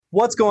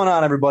What's going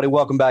on, everybody?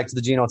 Welcome back to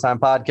the Geno Time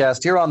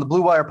Podcast here on the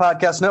Blue Wire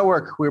Podcast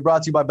Network. We are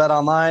brought to you by Bet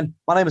Online.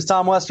 My name is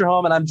Tom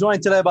Westerholm, and I'm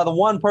joined today by the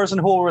one person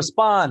who will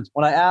respond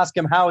when I ask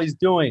him how he's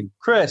doing.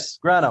 Chris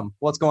Grenham,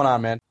 what's going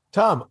on, man?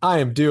 Tom, I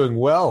am doing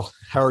well.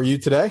 How are you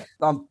today?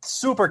 I'm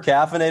super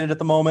caffeinated at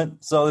the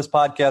moment, so this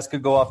podcast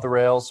could go off the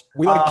rails.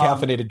 We like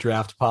caffeinated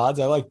draft pods.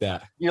 I like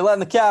that. You're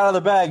letting the cat out of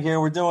the bag here.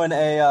 We're doing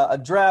a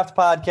draft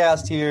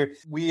podcast here.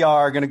 We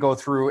are going to go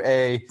through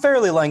a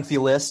fairly lengthy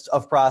list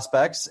of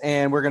prospects,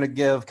 and we're going to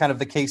give kind of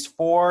the case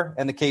for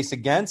and the case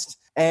against.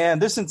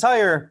 And this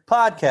entire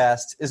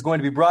podcast is going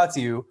to be brought to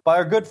you by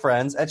our good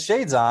friends at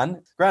Shades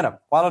On. Grenham,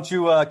 why don't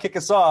you kick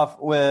us off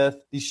with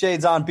the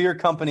Shades On Beer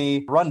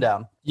Company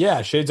rundown?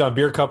 Yeah, Shades On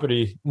Beer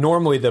Company,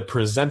 normally the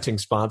presenting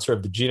sponsor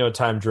of the Geno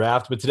Time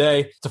Draft, but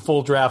today it's a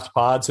full draft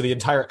pod, so the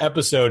entire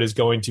episode is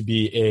going to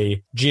be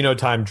a Geno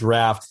Time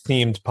Draft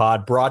themed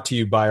pod brought to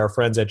you by our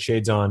friends at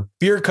Shades On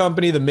Beer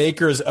Company, the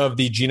makers of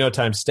the Geno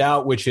Time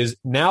Stout, which is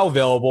now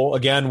available.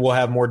 Again, we'll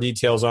have more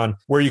details on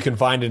where you can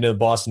find it in the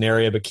Boston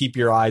area, but keep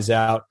your eyes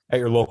out at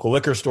your local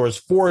liquor stores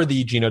for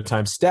the Geno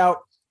Time Stout.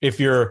 If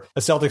you're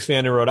a Celtics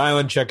fan in Rhode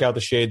Island, check out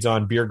the Shades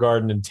On Beer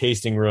Garden and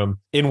Tasting Room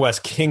in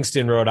West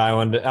Kingston, Rhode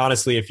Island.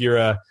 Honestly, if you're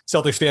a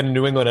Celtics fan in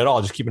New England at all,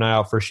 just keep an eye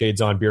out for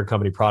Shades On Beer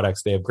Company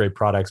products. They have great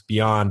products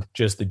beyond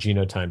just the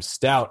Geno Time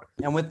Stout.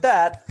 And with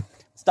that,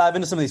 let's dive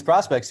into some of these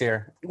prospects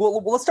here.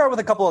 Well, let's start with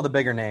a couple of the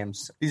bigger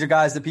names. These are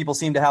guys that people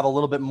seem to have a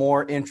little bit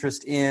more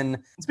interest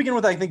in. Speaking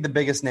with, I think, the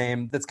biggest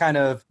name that's kind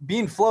of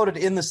being floated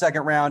in the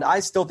second round,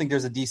 I still think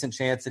there's a decent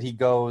chance that he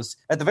goes,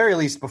 at the very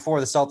least, before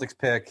the Celtics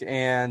pick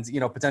and,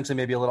 potentially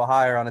maybe a little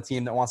higher on a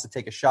team that wants to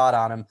take a shot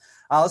on him.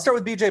 Let's start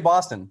with BJ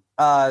Boston.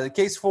 The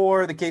case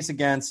for, the case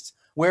against.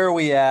 Where are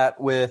we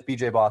at with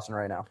BJ Boston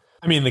right now?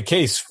 I mean, the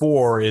case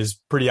for is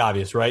pretty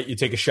obvious, right? You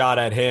take a shot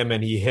at him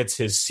and he hits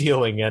his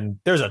ceiling, and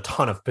there's a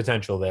ton of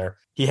potential there.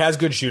 He has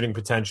good shooting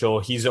potential.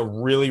 He's a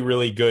really,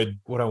 really good,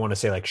 what I want to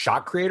say, like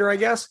shot creator, I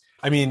guess.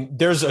 I mean,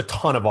 there's a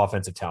ton of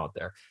offensive talent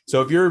there.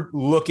 So if you're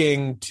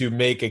looking to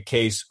make a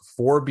case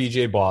for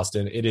BJ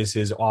Boston, it is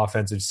his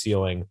offensive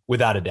ceiling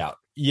without a doubt.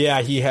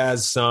 Yeah, he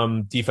has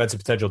some defensive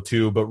potential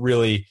too, but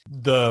really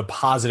the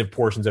positive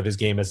portions of his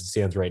game as it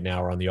stands right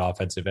now are on the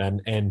offensive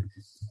end. And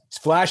he's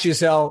flashy as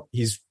hell.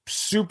 He's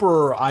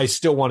super, I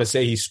still want to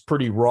say he's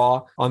pretty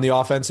raw on the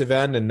offensive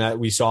end, and that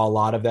we saw a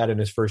lot of that in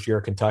his first year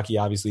at Kentucky.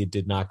 Obviously, it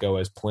did not go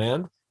as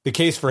planned. The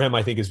case for him,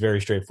 I think, is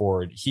very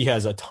straightforward. He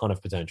has a ton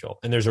of potential,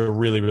 and there's a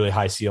really, really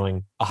high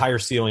ceiling, a higher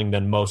ceiling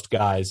than most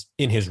guys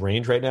in his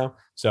range right now.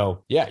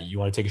 So, yeah, you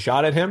want to take a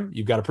shot at him?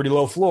 You've got a pretty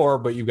low floor,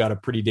 but you've got a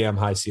pretty damn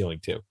high ceiling,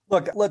 too.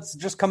 Look, let's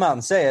just come out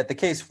and say it. The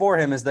case for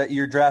him is that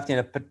you're drafting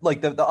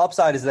the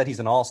upside is that he's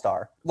an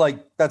all-star.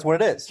 Like, that's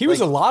what it is. He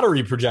was a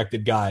lottery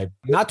projected guy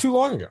not too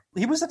long ago.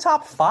 He was a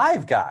top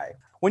 5 guy.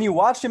 When you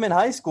watched him in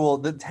high school,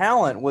 the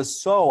talent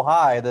was so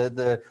high.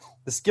 The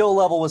skill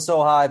level was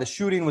so high. The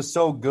shooting was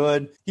so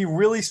good. He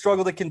really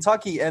struggled at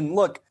Kentucky. And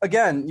look,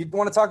 again, you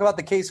want to talk about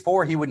the case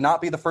for, he would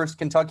not be the first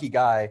Kentucky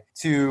guy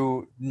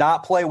to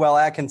not play well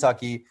at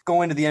Kentucky,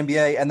 go into the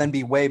NBA, and then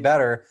be way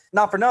better.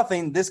 Not for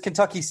nothing, this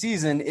Kentucky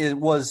season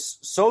was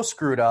so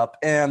screwed up,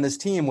 and this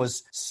team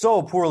was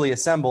so poorly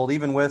assembled,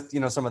 even with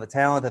some of the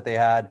talent that they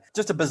had.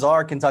 Just a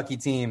bizarre Kentucky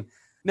team.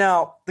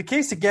 Now, the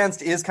case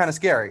against is kind of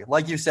scary.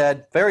 Like you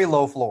said, very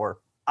low floor.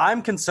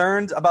 I'm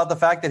concerned about the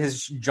fact that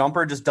his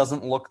jumper just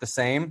doesn't look the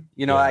same.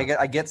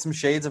 I get some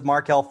shades of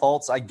Markelle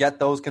Fultz. I get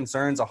those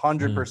concerns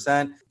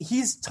 100%.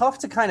 He's tough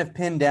to kind of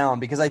pin down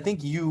because I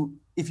think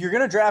if you're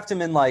going to draft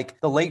him in like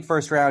the late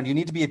first round, you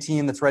need to be a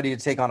team that's ready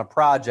to take on a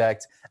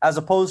project as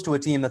opposed to a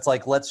team that's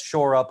like, let's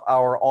shore up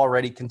our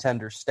already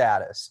contender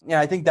status.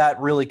 I think that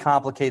really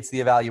complicates the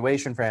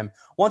evaluation for him.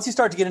 Once you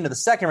start to get into the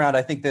second round,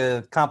 I think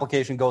the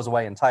complication goes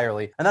away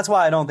entirely. And that's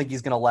why I don't think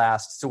he's going to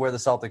last to where the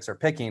Celtics are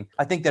picking.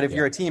 I think that if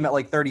you're a team at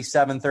like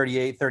 37,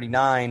 38,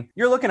 39,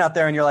 you're looking out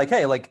there and you're like,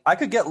 hey, like I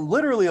could get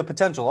literally a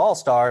potential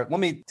all-star. Let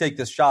me take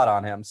this shot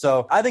on him.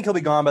 So I think he'll be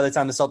gone by the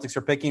time the Celtics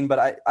are picking,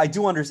 but I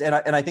do understand.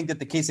 And I think that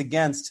the case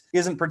against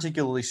isn't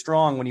particularly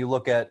strong when you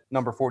look at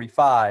number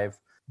 45.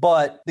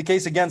 But the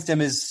case against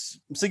him is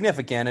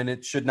significant, and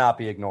it should not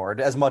be ignored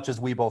as much as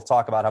we both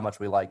talk about how much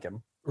we like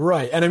him.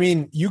 Right. And I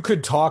mean, you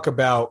could talk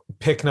about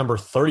pick number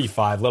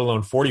 35, let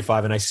alone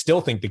 45, and I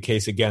still think the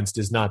case against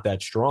is not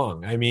that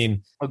strong. I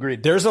mean,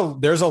 agreed. There's a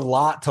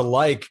lot to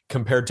like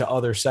compared to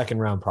other second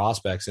round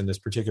prospects in this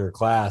particular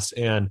class.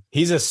 And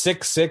he's a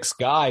 6'6"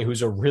 guy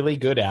who's a really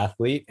good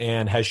athlete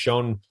and has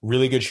shown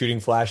really good shooting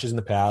flashes in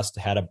the past,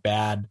 had a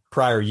bad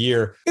prior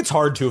year. It's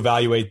hard to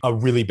evaluate a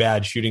really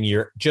bad shooting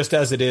year, just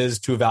as it is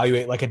to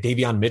evaluate like a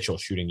Davion Mitchell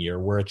shooting year,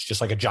 where it's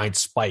just like a giant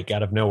spike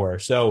out of nowhere.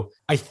 So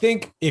I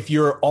think if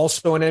you're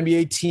also an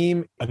NBA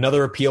team,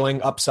 another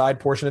appealing upside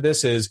portion of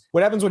this is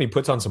what happens when he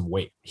puts on some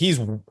weight. He's,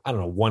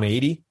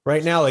 180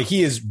 right now. Like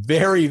he is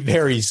very,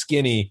 very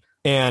skinny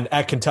And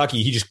at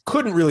Kentucky, he just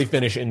couldn't really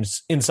finish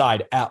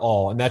inside at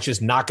all. And that's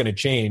just not going to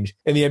change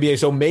in the NBA.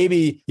 So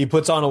maybe he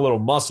puts on a little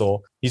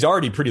muscle. He's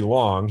already pretty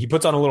long. He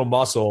puts on a little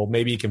muscle.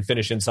 Maybe he can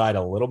finish inside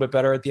a little bit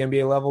better at the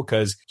NBA level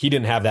because he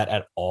didn't have that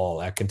at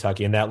all at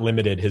Kentucky. And that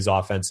limited his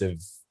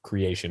offensive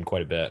creation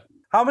quite a bit.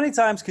 How many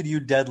times could you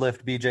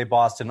deadlift BJ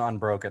Boston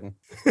unbroken?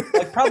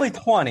 Like probably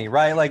 20,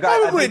 right? Like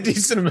probably a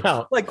decent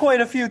amount. Like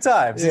quite a few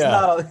times.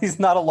 Yeah. He's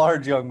not a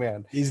large young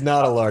man. He's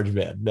not a large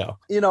man, no.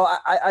 You know,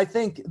 I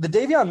think the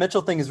Davion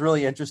Mitchell thing is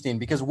really interesting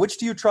because which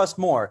do you trust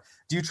more?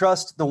 Do you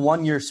trust the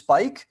 1-year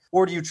spike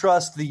or do you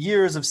trust the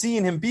years of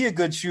seeing him be a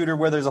good shooter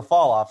where there's a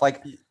fall off?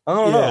 Like, I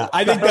don't know.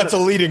 I think that's a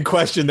leading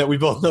question that we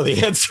both know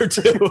the answer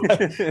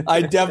to.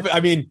 I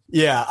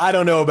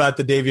don't know about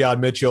the Davion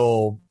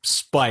Mitchell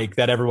spike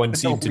that everyone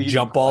seemed to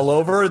jump all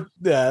over.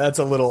 Yeah, that's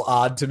a little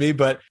odd to me,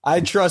 but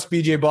I trust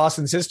BJ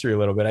Boston's history a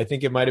little bit. I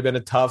think it might have been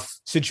a tough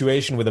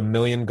situation with a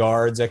million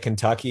guards at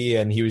Kentucky,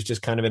 and he was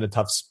just kind of in a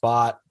tough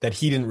spot that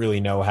he didn't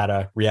really know how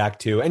to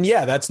react to. And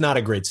yeah, that's not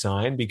a great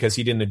sign because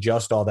he didn't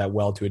adjust all that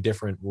well to a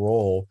different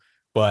role.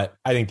 But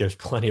I think there's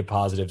plenty of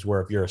positives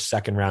where if you're a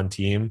second round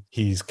team,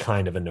 he's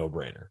kind of a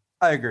no-brainer.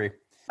 I agree.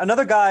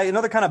 Another guy,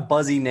 another kind of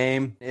buzzy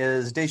name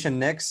is Daishen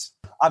Nix.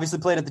 Obviously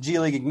played at the G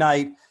League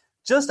Ignite.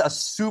 Just a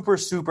super,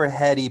 super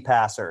heady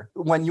passer.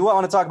 When you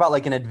want to talk about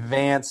like an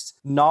advanced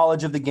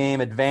knowledge of the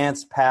game,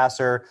 advanced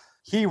passer,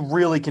 he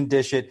really can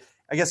dish it.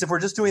 I guess if we're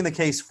just doing the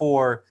case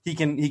for he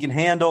can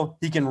handle,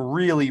 he can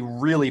really,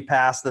 really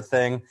pass the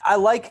thing. I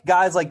like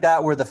guys like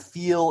that where the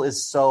feel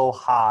is so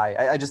high.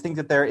 I just think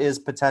that there is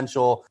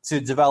potential to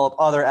develop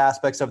other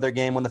aspects of their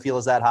game when the feel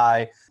is that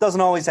high.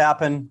 Doesn't always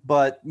happen,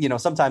 but you know,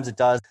 sometimes it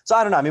does. So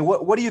I don't know. I mean,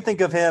 what do you think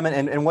of him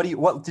and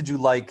what did you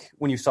like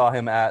when you saw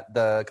him at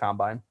the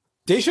Combine?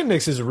 Daishen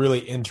Nix is a really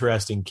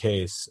interesting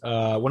case.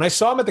 When I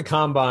saw him at the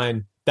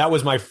Combine, that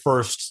was my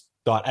first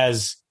thought.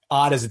 As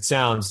odd as it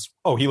sounds,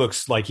 he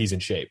looks like he's in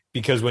shape.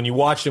 Because when you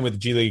watched him with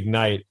G League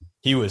Ignite,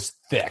 he was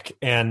thick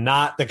and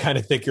not the kind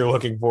of thick you're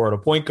looking for at a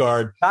point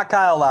guard. Not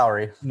Kyle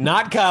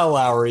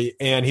Lowry.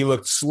 And he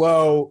looked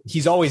slow.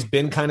 He's always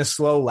been kind of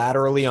slow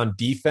laterally on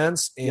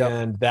defense,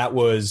 and that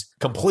was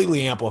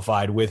completely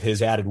amplified with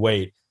his added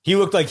weight. He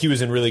looked like he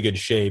was in really good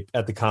shape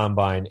at the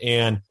Combine,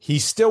 and he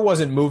still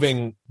wasn't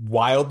moving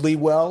wildly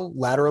well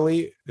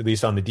laterally, at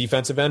least on the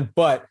defensive end.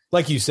 But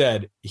like you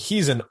said,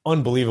 he's an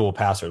unbelievable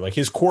passer. Like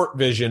his court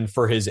vision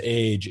for his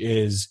age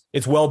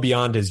it's well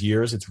beyond his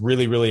years. It's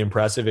really, really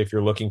impressive if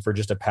you're looking for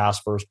just a pass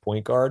first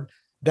point guard.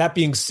 That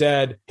being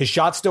said, his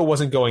shot still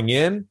wasn't going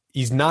in.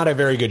 He's not a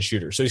very good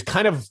shooter. So he's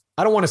kind of,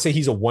 I don't want to say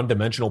he's a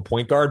one-dimensional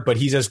point guard, but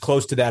he's as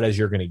close to that as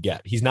you're going to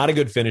get. He's not a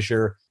good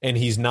finisher, and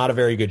he's not a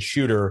very good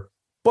shooter.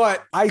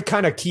 But I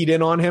kind of keyed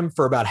in on him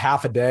for about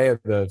half a day of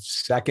the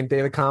second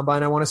day of the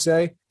Combine, I want to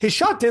say. His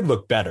shot did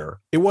look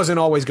better. It wasn't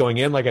always going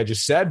in, like I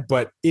just said,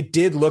 but it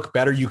did look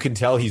better. You can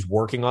tell he's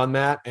working on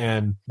that,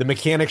 and the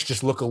mechanics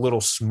just look a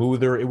little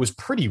smoother. It was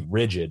pretty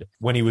rigid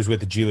when he was with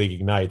the G League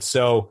Ignite.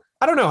 So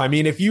I don't know. I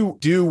mean, if you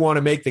do want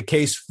to make the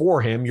case for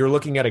him, you're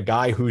looking at a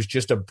guy who's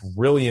just a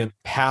brilliant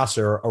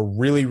passer,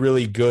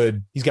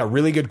 he's got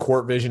really good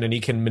court vision, and he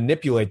can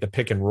manipulate the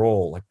pick and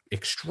roll like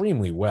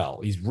extremely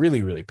well. He's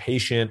really, really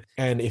patient.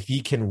 And if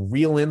he can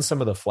reel in some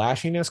of the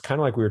flashiness,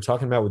 kind of like we were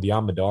talking about with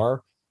Yam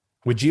Madar,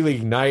 with G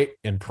League Ignite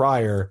and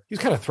prior, he's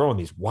kind of throwing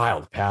these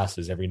wild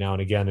passes every now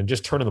and again and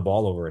just turning the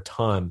ball over a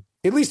ton.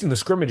 At least in the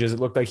scrimmages, it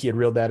looked like he had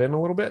reeled that in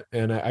a little bit.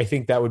 And I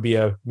think that would be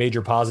a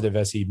major positive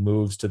as he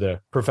moves to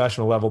the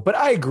professional level. But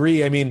I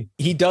agree. I mean,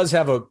 he does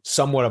have a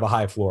somewhat of a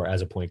high floor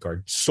as a point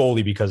guard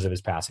solely because of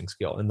his passing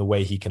skill and the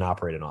way he can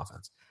operate an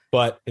offense.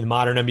 But in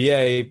modern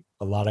NBA,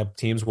 a lot of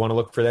teams want to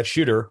look for that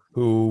shooter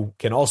who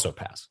can also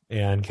pass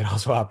and can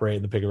also operate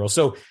in the pick and roll.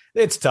 So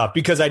it's tough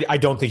because I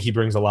don't think he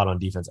brings a lot on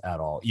defense at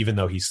all, even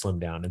though he's slimmed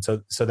down. And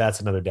so that's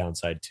another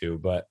downside too.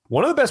 But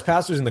one of the best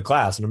passers in the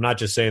class, and I'm not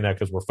just saying that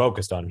because we're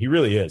focused on him. He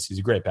really is. He's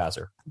a great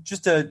passer.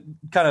 Just a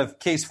kind of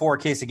case for,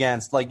 case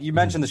against. Like you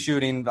mentioned the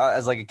shooting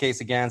as like a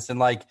case against. And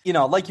like, you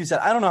know, like you said,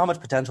 I don't know how much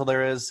potential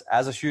there is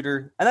as a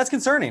shooter. And that's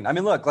concerning. I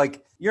mean, look,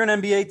 like you're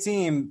an NBA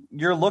team.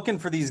 You're looking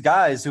for these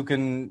guys who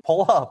can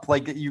pull up.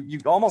 Like you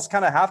almost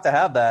kind of have to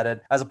have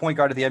that as a point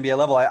guard at the NBA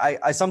level.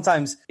 I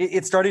sometimes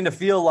it's starting to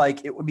feel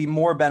like it would be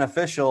more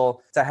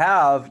beneficial to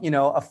have, you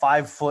know, a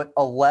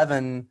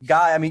 5'11"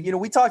 guy. I mean, you know,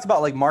 we talked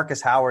about like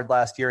Marcus Howard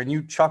last year, and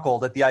you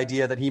chuckled at the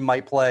idea that he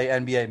might play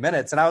NBA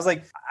minutes. And I was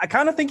like, I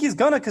kind of think he's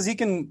gonna, because he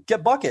can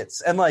get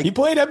buckets. And like he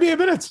played NBA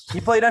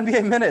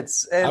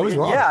minutes. And I was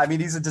wrong. Yeah, I mean,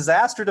 he's a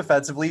disaster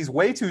defensively. He's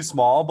way too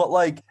small. But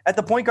like at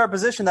the point guard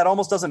position, that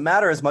almost doesn't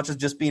matter as much as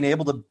just being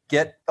able to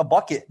get a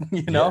bucket,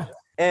 you know? Yeah.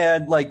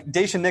 And like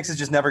Daishen Nix is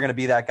just never going to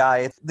be that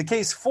guy. The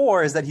case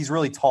for is that he's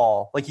really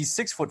tall. Like he's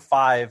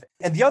 6'5".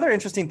 And the other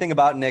interesting thing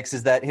about Nix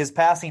is that his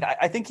passing,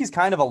 I think he's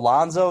kind of a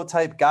Lonzo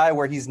type guy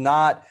where he's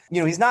not, you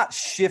know, he's not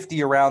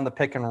shifty around the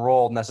pick and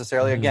roll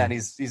necessarily. Again,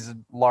 he's a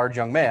large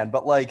young man,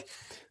 but like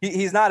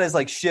he's not as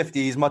like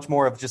shifty. He's much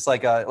more of just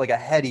like a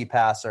heady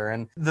passer.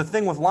 And the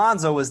thing with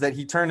Lonzo is that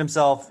he turned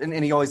himself, and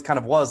he always kind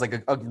of was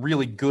like a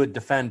really good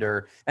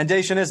defender. And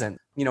Daishen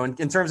isn't.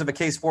 in terms of a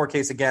case for,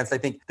 case against, I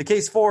think the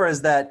case for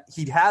is that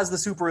he has the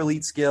super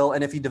elite skill,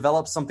 and if he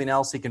develops something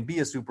else, he can be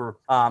a super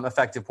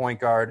effective point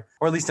guard,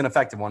 or at least an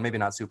effective one, maybe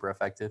not super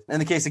effective.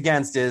 And the case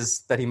against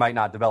is that he might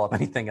not develop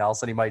anything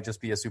else, and he might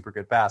just be a super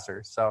good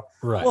passer. So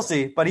We'll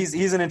see. But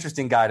he's an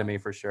interesting guy to me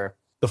for sure.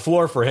 The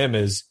floor for him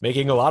is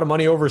making a lot of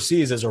money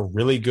overseas as a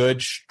really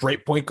good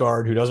straight point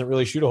guard who doesn't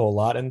really shoot a whole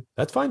lot, and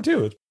that's fine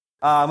too.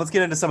 Let's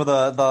get into some of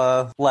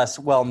the less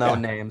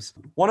well-known names.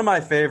 One of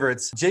my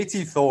favorites,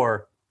 JT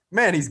Thor.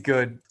 Man, he's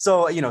good.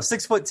 So,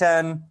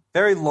 6'10",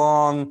 very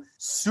long,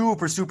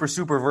 super, super,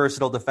 super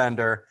versatile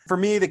defender. For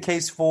me, the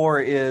case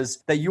for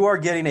is that you are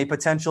getting a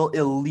potential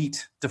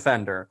elite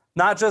defender.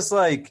 Not just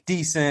like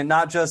decent,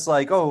 not just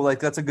like,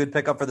 that's a good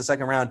pickup for the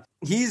second round.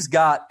 He's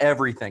got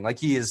everything. Like,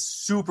 he is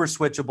super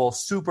switchable,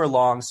 super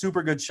long,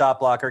 super good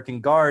shot blocker,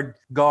 can guard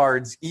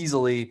guards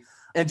easily,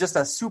 and just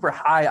a super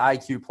high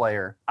IQ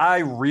player. I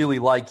really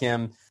like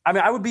him. I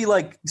mean, I would be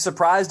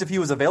surprised if he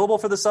was available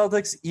for the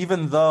Celtics,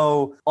 even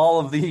though all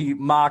of the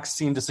mocks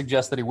seem to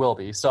suggest that he will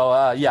be.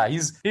 So,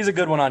 he's a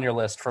good one on your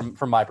list from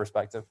my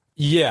perspective.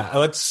 Yeah,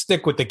 let's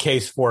stick with the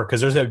case for, because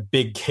there's a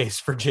big case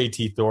for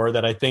JT Thor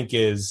that I think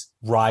is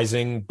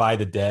rising by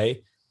the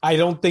day. I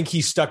don't think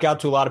he stuck out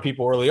to a lot of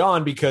people early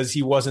on because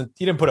he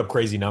didn't put up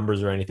crazy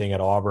numbers or anything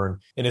at Auburn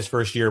in his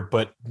first year.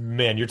 But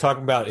man, you're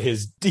talking about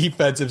his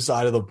defensive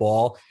side of the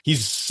ball.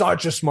 He's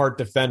such a smart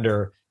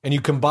defender. And you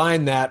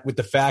combine that with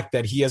the fact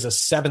that he has a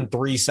 7'3",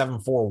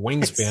 7'4"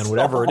 wingspan,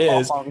 whatever it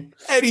is,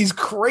 and he's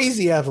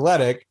crazy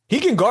athletic. He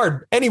can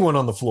guard anyone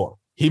on the floor.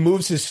 He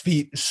moves his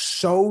feet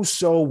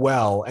so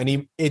well,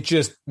 and it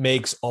just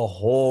makes a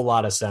whole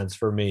lot of sense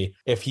for me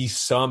if he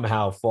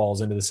somehow falls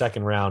into the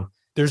second round.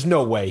 There's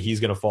no way he's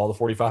going to fall to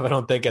 45, I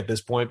don't think, at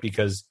this point,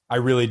 because I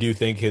really do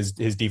think his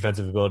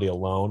defensive ability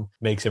alone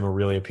makes him a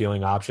really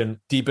appealing option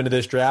deep into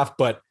this draft.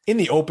 But in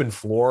the open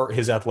floor,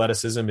 his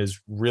athleticism is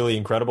really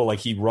incredible. Like,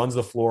 he runs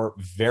the floor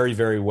very,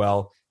 very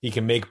well. He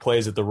can make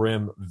plays at the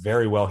rim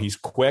very well. He's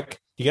quick.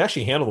 He can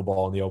actually handle the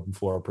ball on the open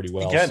floor pretty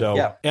well.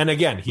 And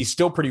again, he's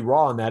still pretty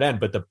raw on that end,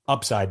 but the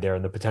upside there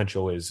and the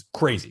potential is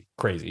crazy.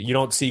 You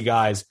don't see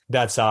guys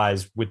that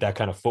size with that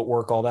kind of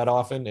footwork all that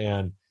often,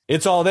 and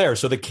it's all there.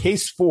 So the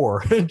case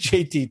for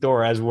JT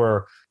Thor, as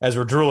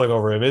we're drooling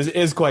over him,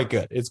 is quite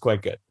good. It's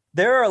quite good.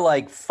 There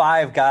are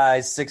 5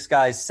 guys, 6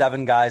 guys,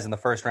 7 guys in the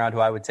first round who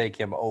I would take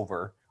him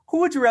over. Who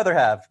would you rather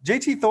have,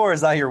 JT Thor or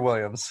Zaire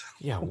Williams?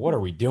 Yeah, what are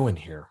we doing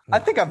here? I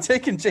think I'm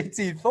taking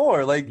JT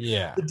Thor.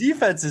 The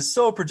defense is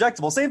so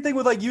projectable. Same thing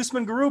with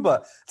Usman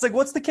Garuba. It's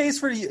what's the case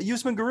for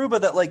Usman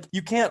Garuba that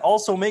you can't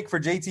also make for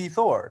JT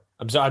Thor?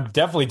 I'm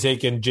definitely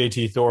taking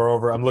JT Thor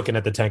over. I'm looking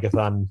at the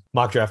Tankathon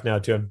mock draft now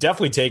too. I'm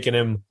definitely taking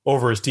him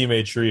over his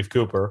teammate Sharif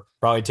Cooper.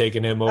 Probably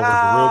taking him over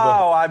Garuba.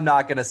 Oh, I'm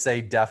not going to say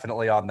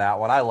definitely on that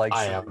one. I like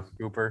Sharif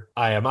Cooper.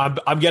 I am.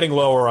 I'm getting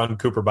lower on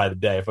Cooper by the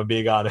day, if I'm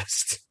being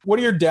honest. What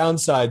are your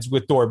downsides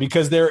with Thor?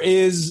 Because there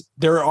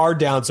are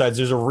downsides.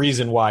 There's a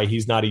reason why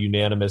he's not a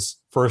unanimous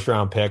first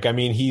round pick. I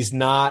mean, he's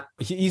not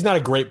a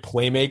great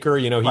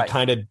playmaker. He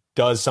kind of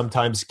does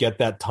sometimes get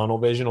that tunnel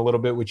vision a little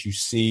bit, which you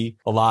see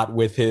a lot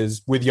with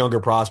younger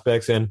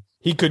prospects, and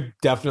he could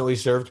definitely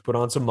serve to put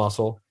on some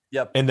muscle.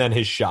 Yep. And then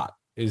his shot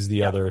is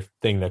the other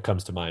thing that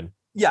comes to mind.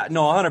 Yeah,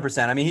 no,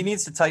 100%. I mean, he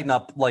needs to tighten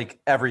up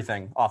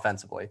everything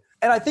offensively.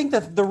 And I think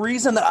that the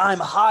reason that I'm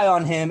high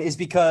on him is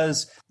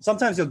because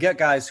sometimes you'll get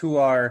guys who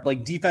are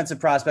defensive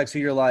prospects who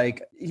you're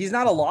he's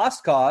not a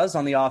lost cause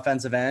on the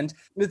offensive end.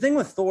 The thing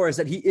with Thor is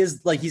that he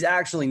is he's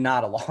actually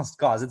not a lost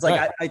cause. It's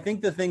right. I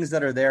think the things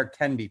that are there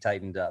can be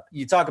tightened up.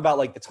 You talk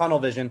about the tunnel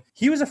vision.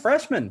 He was a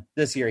freshman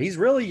this year. He's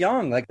really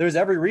young. There's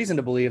every reason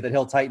to believe that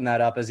he'll tighten that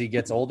up as he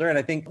gets older. And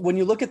I think when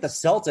you look at the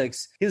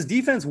Celtics, his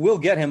defense will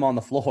get him on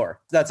the floor.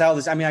 That's how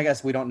I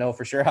guess we don't know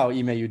for sure how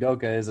Ime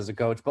Udoka is as a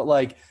coach, but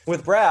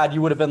with Brad,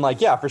 you would have been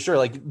yeah, for sure.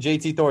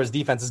 JT Thor's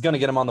defense is going to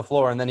get him on the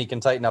floor, and then he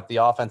can tighten up the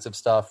offensive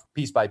stuff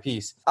piece by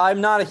piece.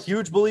 I'm not a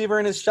huge believer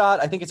in his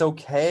shot. I think it's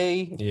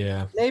okay.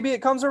 Yeah. Maybe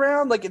it comes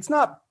around. It's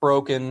not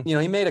broken.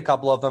 He made a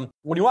couple of them.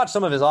 When you watch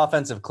some of his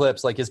offensive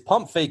clips, his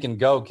pump fake and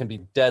go can be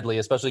deadly,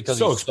 especially because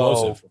he's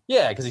explosive.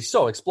 Because he's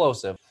so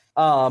explosive.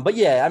 But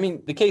yeah, I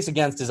mean, the case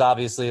against is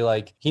obviously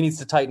he needs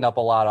to tighten up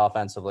a lot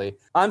offensively.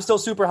 I'm still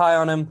super high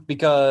on him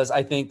because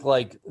I think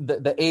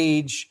the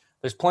age,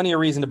 there's plenty of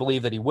reason to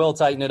believe that he will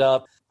tighten it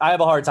up. I have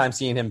a hard time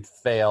seeing him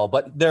fail,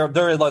 but there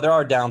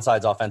are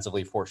downsides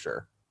offensively for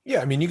sure.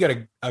 Yeah, I mean, you got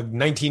a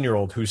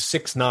 19-year-old who's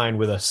 6'9"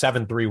 with a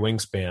 7'3"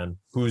 wingspan,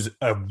 who's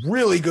a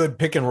really good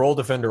pick and roll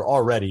defender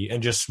already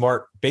and just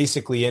smart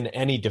basically in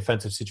any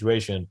defensive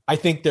situation. I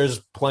think there's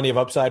plenty of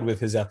upside with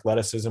his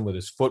athleticism, with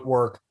his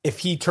footwork. If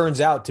he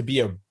turns out to be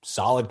a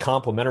solid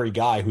complementary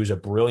guy who's a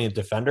brilliant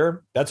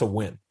defender, that's a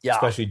win,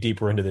 especially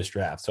deeper into this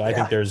draft. So I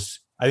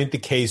think the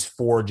case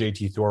for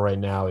JT Thor right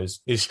now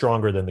is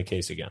stronger than the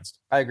case against.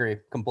 I agree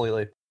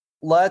completely.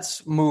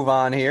 Let's move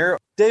on here.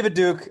 David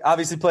Duke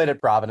obviously played at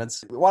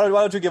Providence. Why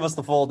don't you give us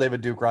the full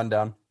David Duke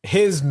rundown?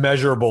 His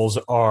measurables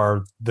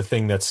are the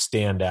thing that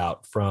stand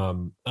out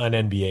from an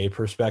NBA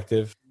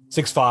perspective.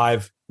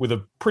 6'5", with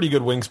a pretty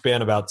good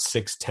wingspan, about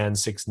 6'10",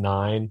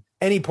 6'9".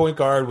 Any point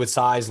guard with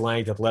size,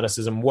 length,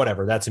 athleticism,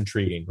 whatever, that's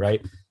intriguing,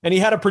 right? And he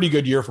had a pretty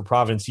good year for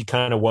Providence. He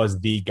kind of was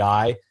the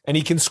guy, and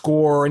he can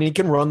score and he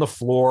can run the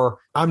floor.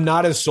 I'm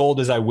not as sold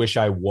as I wish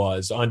I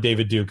was on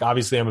David Duke.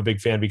 Obviously, I'm a big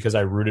fan because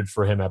I rooted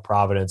for him at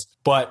Providence,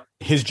 but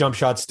his jump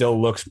shot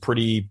still looks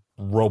pretty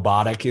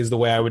robotic is the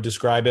way I would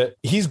describe it.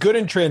 He's good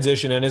in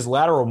transition, and his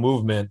lateral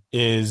movement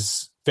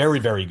is very,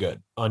 very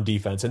good on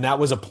defense. And that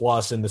was a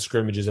plus in the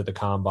scrimmages at the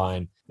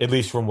combine, at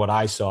least from what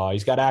I saw.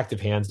 He's got active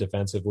hands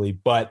defensively,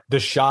 but the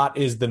shot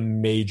is the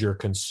major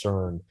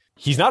concern.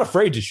 He's not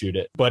afraid to shoot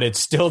it, but it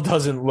still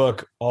doesn't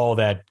look all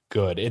that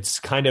good. It's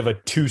kind of a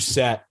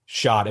two-set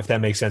shot, if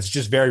that makes sense. It's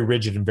just very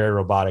rigid and very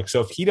robotic.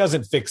 So if he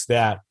doesn't fix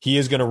that, he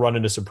is going to run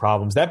into some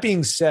problems. That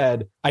being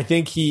said, I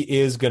think he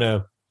is going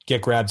to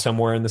get grabbed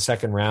somewhere in the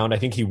second round. I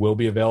think he will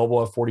be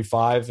available at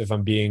 45. If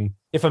I'm being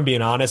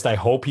honest, I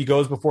hope he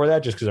goes before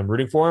that just because I'm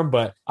rooting for him,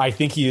 but I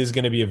think he is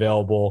going to be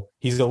available.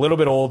 He's a little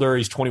bit older.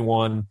 He's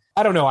 21.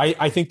 I don't know.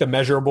 I think the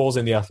measurables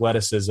and the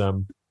athleticism,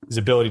 his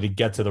ability to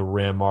get to the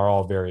rim are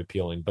all very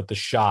appealing, but the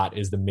shot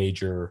is the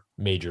major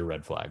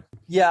red flag.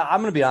 Yeah, I'm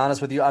going to be honest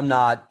with you. I'm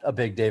not a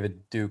big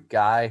David Duke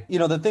guy. You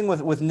know, the thing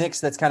with Nix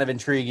that's kind of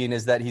intriguing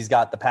is that he's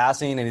got the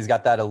passing and he's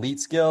got that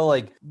elite skill.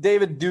 Like,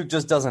 David Duke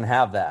just doesn't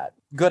have that.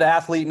 Good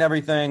athlete and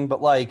everything,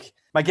 but like,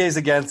 my case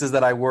against is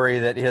that I worry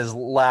that his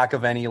lack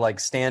of any like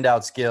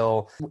standout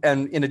skill,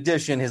 and in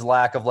addition, his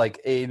lack of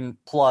like a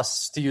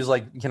plus, to use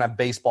like kind of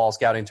baseball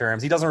scouting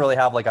terms, he doesn't really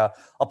have like a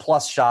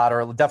plus shot,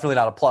 or definitely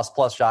not a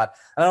plus shot.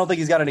 And I don't think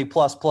he's got any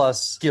plus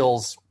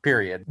skills,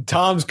 period.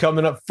 Tom's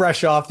coming up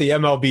fresh off the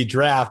MLB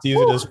draft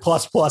using his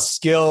plus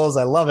skills.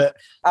 I love it.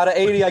 Out of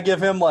 80, I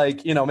give him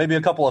like, maybe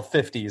a couple of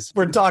 50s.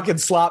 We're talking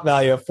slot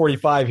value of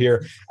 45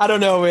 here. I don't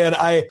know, man.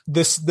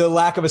 The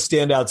lack of a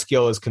standout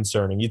skill is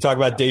concerning. You talk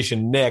about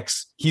Daishen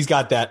Nix. He's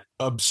got that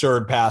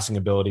absurd passing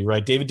ability,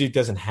 right? David Duke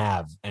doesn't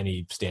have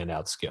any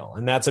standout skill,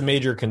 and that's a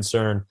major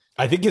concern.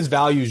 I think his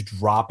value is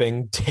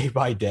dropping day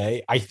by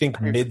day. I think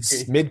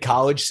mid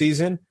college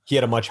season, he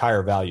had a much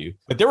higher value.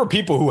 But there were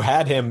people who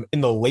had him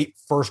in the late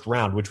first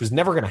round, which was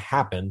never going to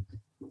happen.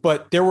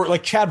 But there were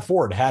like Chad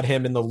Ford had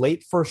him in the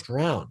late first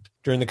round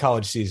during the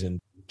college season.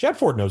 Chad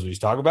Ford knows what he's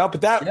talking about,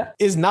 but that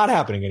is not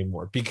happening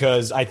anymore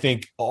because I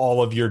think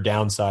all of your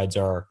downsides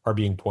are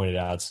being pointed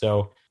out.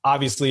 So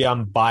obviously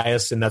I'm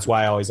biased, and that's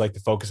why I always like to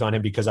focus on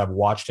him because I've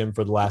watched him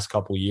for the last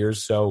couple of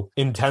years so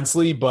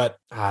intensely, but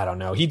I don't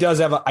know.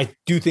 I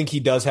do think he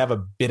does have a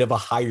bit of a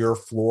higher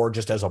floor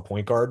just as a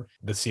point guard.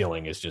 The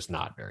ceiling is just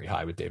not very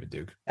high with David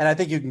Duke. And I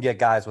think you can get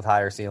guys with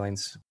higher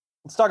ceilings.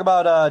 Let's talk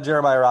about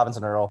Jeremiah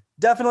Robinson Earl.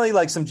 Definitely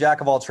like some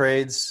jack of all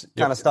trades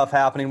kind of stuff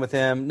happening with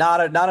him.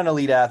 Not an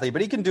elite athlete,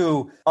 but he can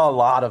do a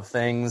lot of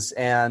things.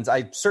 And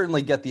I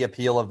certainly get the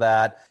appeal of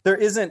that. There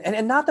isn't,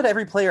 and not that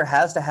every player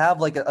has to have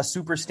like a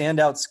super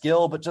standout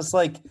skill, but just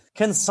like,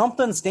 can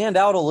something stand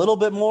out a little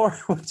bit more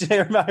with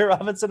Jeremiah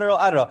Robinson Earl?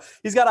 I don't know.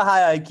 He's got a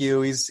high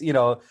IQ.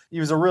 He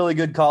was a really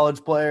good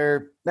college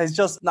player. He's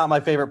just not my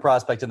favorite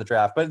prospect in the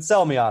draft, but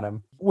sell me on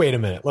him. Wait a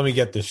minute. Let me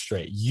get this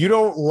straight. You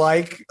don't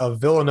like a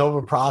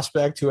Villanova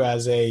prospect who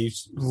has a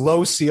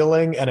low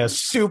ceiling and a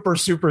super,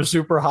 super,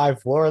 super high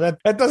floor?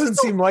 That doesn't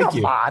seem like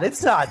you. Come on,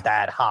 it's not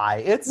that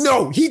high.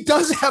 No, he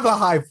does have a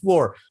high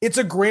floor. It's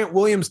a Grant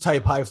Williams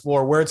type high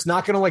floor where it's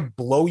not going to like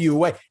blow you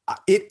away.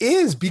 It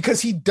is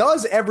because he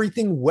does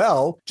everything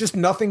well, just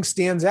nothing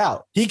stands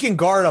out. He can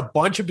guard a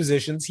bunch of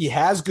positions. He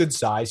has good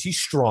size. He's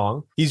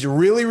strong. He's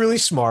really, really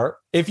smart.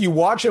 If you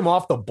watch him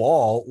off the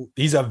ball,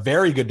 he's a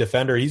very good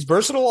defender. He's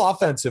versatile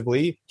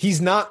offensively. He's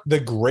not the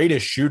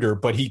greatest shooter,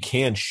 but he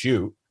can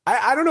shoot.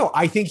 I don't know.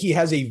 I think he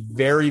has a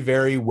very,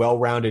 very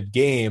well-rounded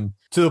game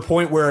to the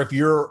point where if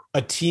you're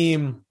a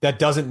team that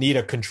doesn't need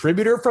a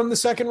contributor from the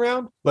second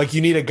round, like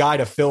you need a guy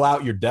to fill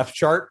out your depth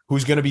chart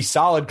who's going to be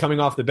solid coming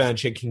off the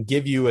bench and can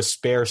give you a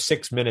spare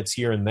 6 minutes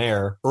here and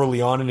there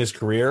early on in his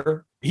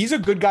career, he's a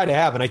good guy to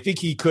have. And I think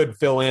he could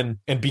fill in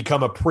and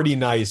become a pretty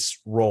nice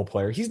role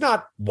player. He's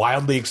not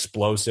wildly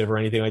explosive or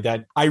anything like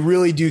that. I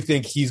really do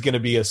think he's going to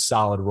be a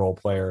solid role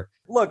player.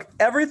 Look,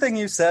 everything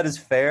you said is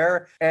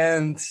fair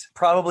and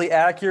probably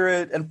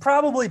accurate and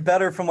probably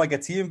better from like a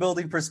team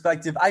building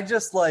perspective. I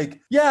just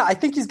I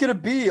think he's going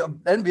to be an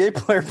NBA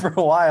player for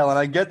a while. And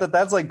I get that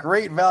that's like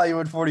great value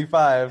at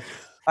 45.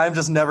 I'm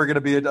just never going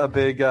to be a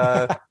big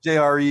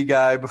JRE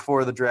guy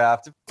before the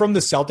draft. From the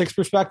Celtics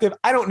perspective,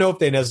 I don't know if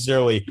they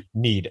necessarily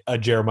need a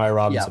Jeremiah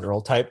Robinson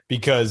Earl type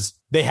because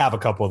they have a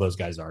couple of those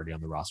guys already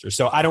on the roster.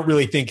 So I don't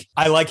really think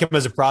I like him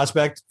as a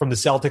prospect from the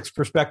Celtics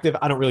perspective.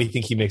 I don't really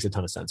think he makes a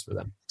ton of sense for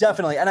them.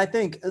 Definitely. And I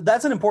think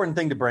that's an important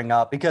thing to bring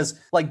up because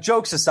like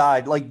jokes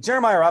aside, like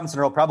Jeremiah Robinson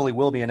Earl probably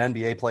will be an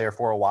NBA player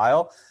for a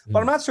while, but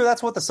I'm not sure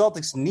that's what the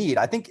Celtics need.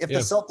 I think if the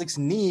Celtics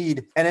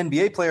need an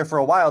NBA player for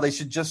a while, they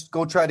should just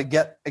go try to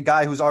get a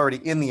guy who's already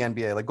in the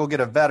NBA, like go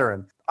get a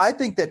veteran. I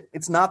think that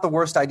it's not the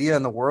worst idea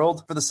in the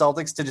world for the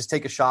Celtics to just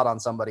take a shot on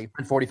somebody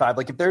at 45.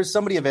 Like if there's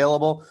somebody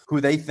available who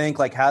they think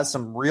like has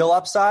some real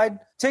upside,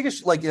 take a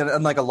like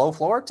in like a low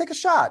floor, take a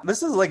shot.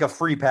 This is like a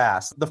free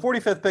pass. The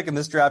 45th pick in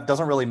this draft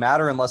doesn't really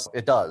matter unless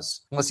it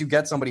does, unless you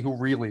get somebody who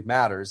really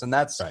matters. And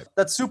that's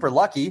super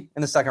lucky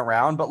in the second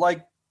round, but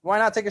like, why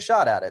not take a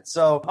shot at it?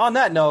 So on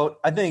that note,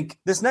 I think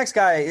this next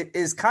guy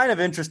is kind of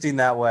interesting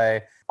that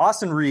way.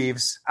 Austin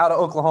Reeves out of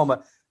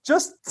Oklahoma.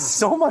 Just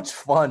so much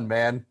fun,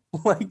 man.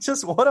 Like,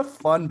 just what a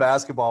fun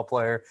basketball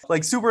player.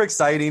 Like, super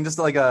exciting. Just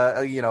like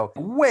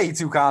way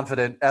too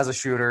confident as a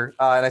shooter.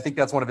 And I think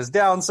that's one of his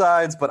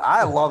downsides, but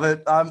I love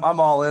it. I'm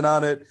all in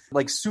on it.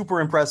 Like,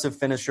 super impressive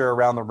finisher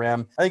around the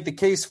rim. I think the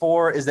case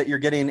for is that you're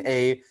getting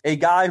a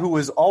guy who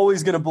is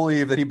always going to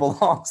believe that he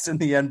belongs in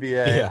the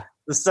NBA. Yeah.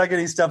 The second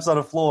he steps on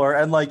a floor,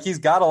 and like he's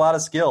got a lot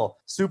of skill,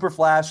 super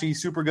flashy,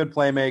 super good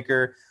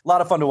playmaker, a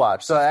lot of fun to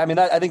watch. So I mean,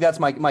 I think that's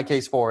my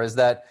case for is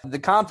that the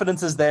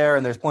confidence is there,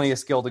 and there's plenty of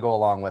skill to go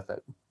along with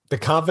it. The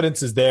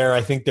confidence is there.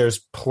 I think there's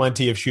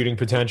plenty of shooting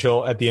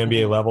potential at the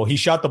NBA level. He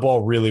shot the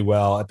ball really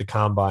well at the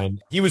combine.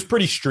 He was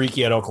pretty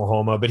streaky at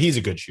Oklahoma, but he's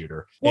a good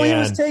shooter. Well, he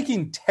was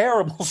taking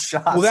terrible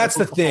shots. Well, that's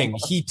the thing.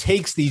 He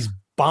takes these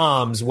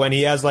bombs when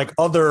he has like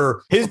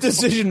his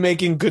decision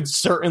making could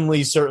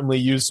certainly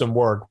use some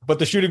work, but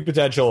the shooting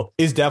potential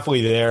is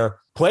definitely there.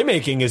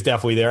 Playmaking is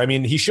definitely there. I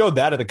mean, he showed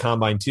that at the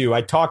combine too.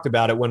 I talked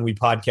about it when we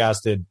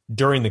podcasted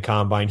during the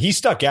combine. He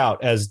stuck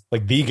out as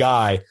like the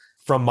guy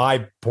from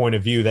my point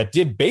of view that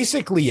did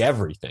basically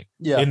everything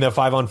in the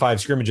 5-on-5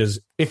 scrimmages.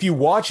 If you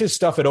watch his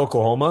stuff at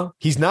Oklahoma,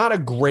 he's not a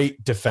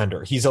great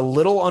defender. He's a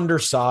little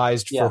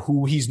undersized for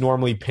who he's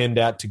normally pinned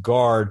at to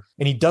guard,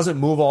 and he doesn't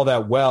move all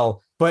that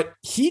well. But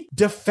he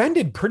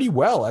defended pretty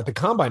well at the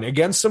combine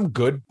against some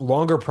good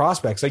longer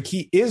prospects. Like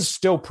he is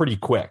still pretty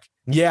quick.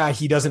 Yeah,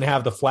 he doesn't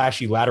have the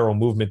flashy lateral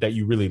movement that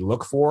you really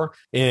look for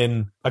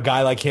in a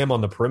guy like him on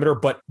the perimeter,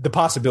 but the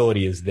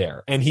possibility is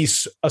there. And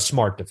he's a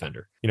smart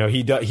defender. You know,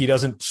 he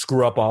doesn't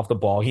screw up off the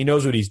ball. He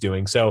knows what he's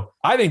doing. So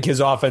I think his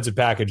offensive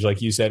package,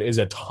 like you said, is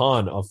a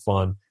ton of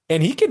fun.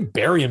 And he can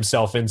bury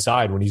himself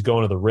inside when he's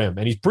going to the rim.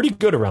 And he's pretty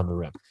good around the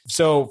rim.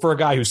 So for a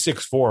guy who's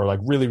 6'4", like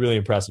really, really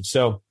impressive.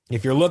 So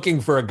if you're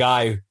looking for a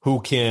guy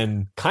who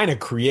can kind of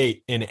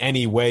create in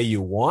any way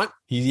you want,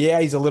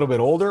 he's a little bit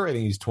older. I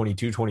think he's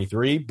 22,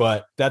 23,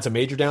 but that's a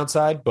major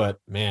downside. But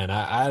man,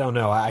 I don't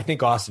know. I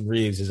think Austin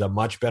Reeves is a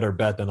much better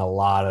bet than a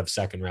lot of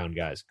second round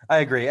guys. I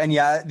agree. And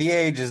yeah, the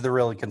age is the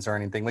really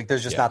concerning thing. Like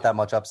there's just not that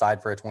much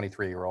upside for a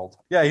 23-year-old.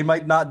 Yeah, he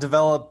might not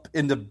develop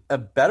into a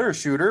better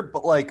shooter,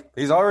 but like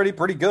he's already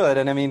pretty good.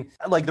 And I mean,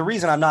 like the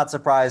reason I'm not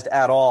surprised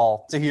at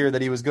all to hear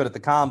that he was good at the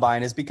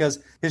combine is because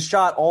his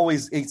shot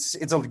always, it's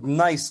a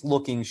nice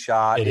looking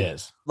shot. It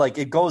is. Like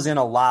it goes in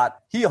a lot.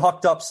 He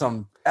hooked up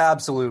some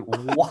absolute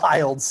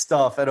wild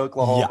stuff at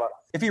Oklahoma. Yeah.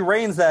 If he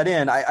reins that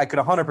in, I could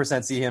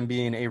 100% see him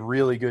being a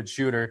really good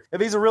shooter.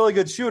 If he's a really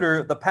good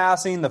shooter, the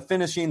passing, the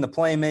finishing, the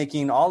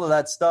playmaking, all of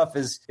that stuff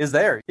is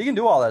there. He can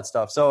do all that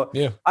stuff. So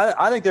yeah.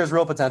 I think there's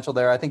real potential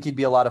there. I think he'd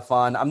be a lot of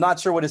fun. I'm not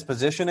sure what his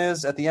position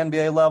is at the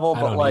NBA level,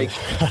 but like,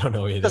 I don't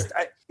know either.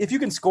 If you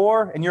can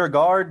score and you're a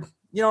guard,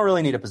 you don't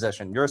really need a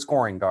position. You're a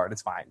scoring guard.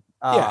 It's fine.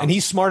 Yeah, and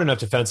he's smart enough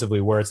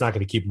defensively where it's not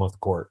going to keep him off the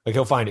court. Like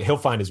he'll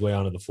find his way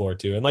onto the floor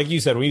too. And like you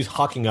said, when he's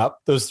hucking up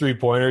those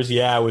 3-pointers,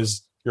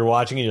 you're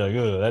watching and you're like,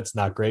 oh, that's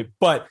not great.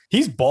 But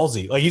he's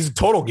ballsy. Like he's a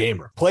total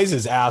gamer. Plays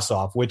his ass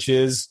off, which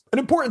is an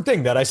important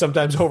thing that I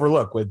sometimes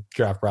overlook with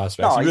draft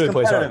prospects. No, he really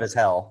plays hard. As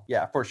hell.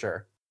 Yeah, for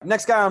sure.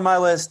 Next guy on my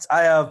list,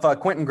 I have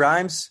Quentin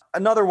Grimes,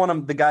 another one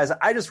of the guys.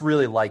 I just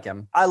really like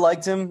him. I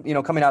liked him,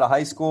 coming out of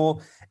high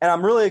school, and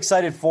I'm really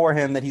excited for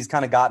him that he's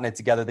kind of gotten it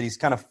together, that he's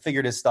kind of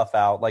figured his stuff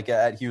out, like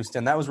at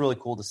Houston. That was really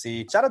cool to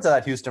see. Shout out to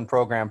that Houston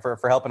program for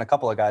helping a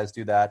couple of guys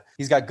do that.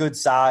 He's got good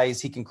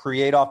size. He can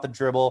create off the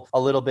dribble a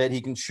little bit.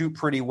 He can shoot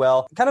pretty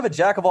well. Kind of a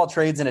jack of all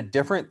trades in a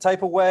different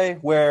type of way,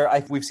 where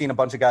we've seen a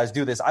bunch of guys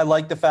do this. I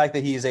like the fact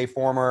that he's a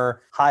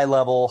former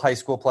high-level high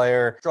school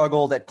player,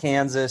 struggled at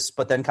Kansas,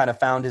 but then kind of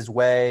found his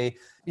way.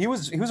 He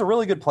was a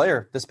really good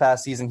player this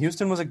past season.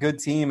 Houston was a good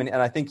team, and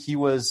I think he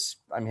was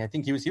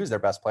their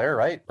best player,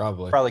 right?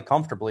 Probably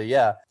comfortably,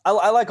 yeah.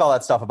 I like all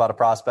that stuff about a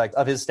prospect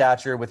of his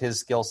stature with his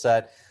skill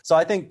set. So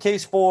I think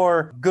case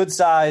for good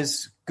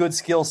size, good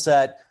skill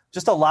set,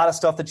 just a lot of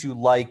stuff that you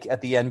like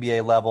at the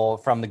NBA level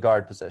from the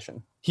guard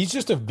position. He's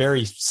just a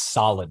very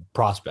solid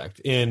prospect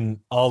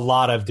in a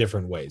lot of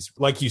different ways.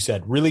 Like you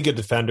said, really good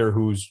defender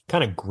who's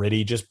kind of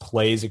gritty, just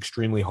plays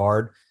extremely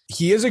hard.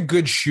 He is a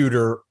good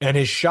shooter, and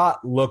his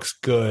shot looks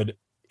good.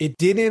 It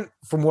didn't,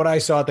 from what I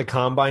saw at the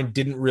combine,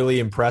 didn't really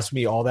impress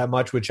me all that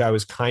much, which I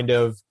was kind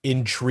of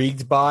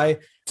intrigued by,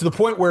 to the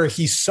point where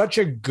he's such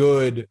a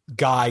good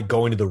guy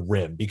going to the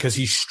rim because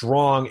he's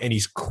strong and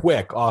he's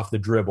quick off the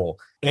dribble.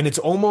 And it's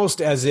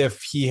almost as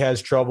if he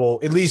has trouble,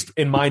 at least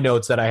in my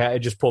notes that I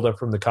just pulled up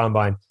from the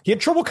combine, he had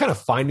trouble kind of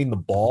finding the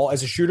ball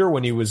as a shooter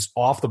when he was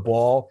off the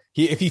ball.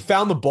 If he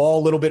found the ball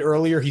a little bit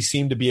earlier, he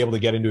seemed to be able to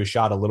get into a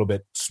shot a little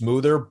bit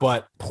smoother,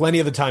 but plenty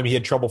of the time he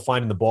had trouble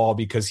finding the ball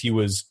because he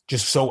was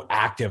just so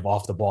active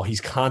off the ball.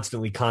 He's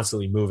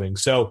constantly moving.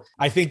 So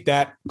I think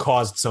that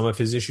caused some of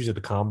his issues at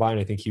the combine.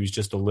 I think he was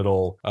just a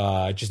little,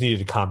 just needed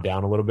to calm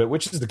down a little bit,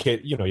 which is the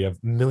kid, you have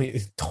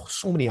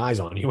so many eyes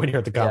on you when you're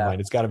at the combine.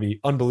 It's got to be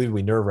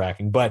unbelievably nerve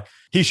wracking, but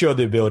he showed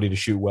the ability to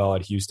shoot well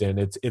at Houston.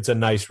 It's a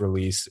nice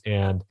release,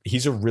 and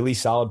he's a really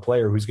solid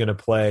player who's going to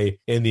play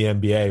in the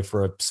NBA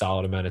for a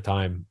solid amount of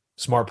time.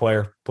 Smart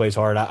player, plays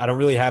hard. I don't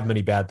really have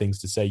many bad things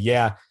to say.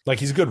 Yeah, like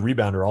he's a good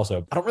rebounder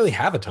also. I don't really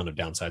have a ton of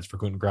downsides for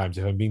Quentin Grimes,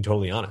 if I'm being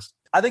totally honest.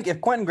 I think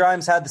if Quentin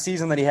Grimes had the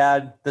season that he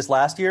had this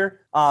last year,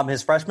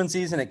 his freshman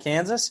season at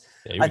Kansas,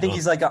 I think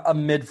he's like a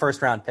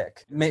mid-first round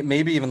pick,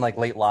 maybe even like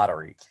late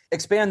lottery.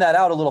 Expand that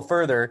out a little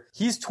further.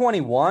 He's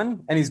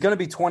 21, and he's going to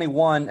be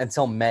 21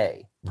 until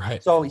May.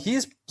 Right. So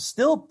he's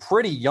still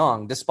pretty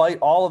young, despite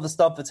all of the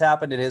stuff that's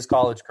happened in his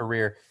college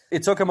career.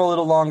 It took him a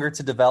little longer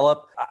to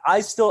develop.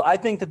 I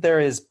think that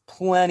there is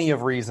plenty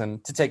of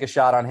reason to take a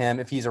shot on him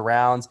if he's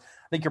around.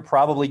 I think you're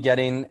probably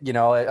getting,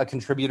 a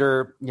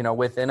contributor,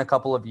 within a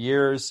couple of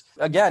years.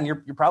 Again,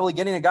 you're probably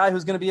getting a guy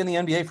who's going to be in the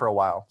NBA for a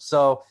while.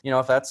 So,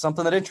 if that's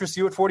something that interests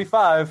you at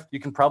 45,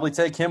 you can probably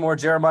take him or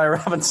Jeremiah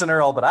Robinson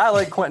Earl, but I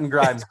like Quentin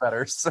Grimes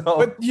better. So,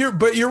 but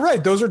you're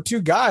right. Those are two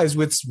guys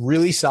with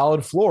really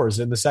solid floors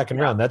in the second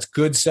round. That's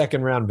good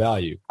second round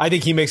value. I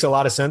think he makes a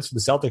lot of sense for the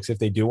Celtics if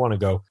they do want to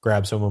go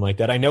grab someone like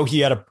that. I know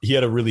he had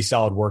a really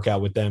solid workout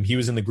with them. He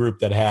was in the group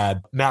that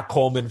had Matt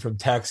Coleman from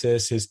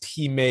Texas, his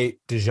teammate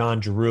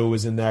DeJon Giroux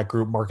was in that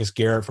group, Marcus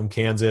Garrett from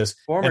Kansas.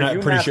 Former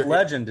UMass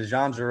legend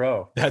DeJon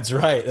Giroux. That's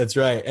right.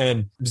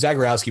 And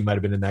Zagorowski might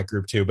have been in that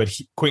group too, but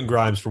Quentin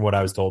Grimes, from what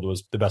I was told,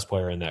 was the best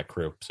player in that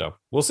group. So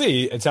we'll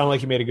see. It sounded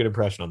like he made a good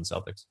impression on the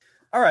Celtics.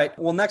 All right.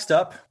 Well, next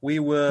up, we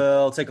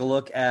will take a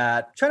look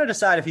at trying to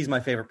decide if he's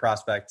my favorite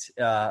prospect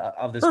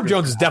of this. Herb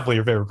Jones is definitely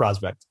your favorite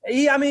prospect.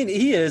 He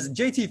is.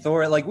 JT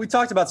Thor, we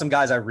talked about some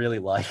guys I really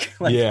like.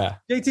 Yeah.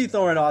 JT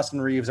Thor and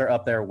Austin Reeves are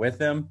up there with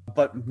him.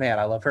 But, man,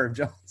 I love Herb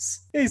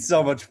Jones. He's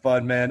so much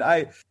fun, man.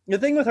 The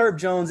thing with Herb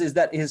Jones is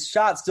that his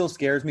shot still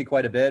scares me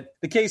quite a bit.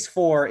 The case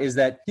for is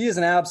that he is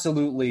an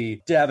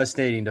absolutely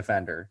devastating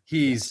defender.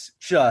 He's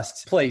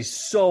just plays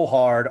so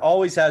hard,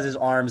 always has his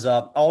arms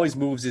up, always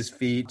moves his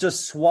feet,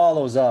 just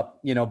swallows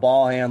up,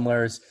 ball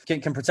handlers,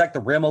 can protect the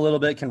rim a little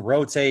bit, can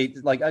rotate,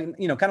 kind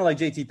of like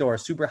JT Thor, a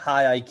super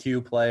high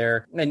IQ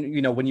player. And,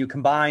 when you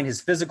combine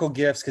his physical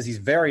gifts, because he's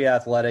very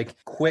athletic,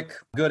 quick,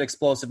 good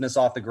explosiveness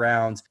off the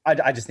ground,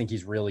 I just think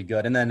he's really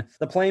good. And then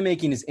the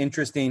playmaking is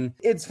interesting.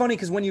 It's funny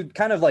because when you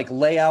kind of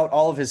lay out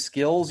all of his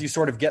skills, you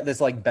sort of get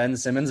this Ben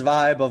Simmons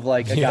vibe of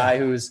a guy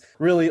who's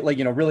really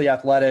really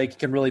athletic,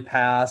 can really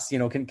pass,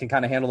 can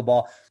kind of handle the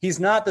ball. He's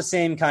not the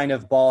same kind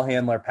of ball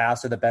handler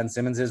passer that Ben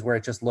Simmons is, where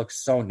it just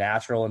looks so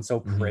natural and so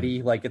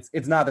pretty.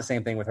 It's not the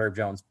same thing with Herb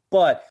Jones,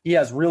 but he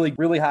has really,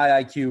 really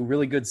high IQ,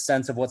 really good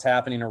sense of what's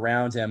happening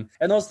around him.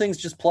 And those things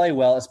just play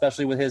well,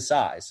 especially with his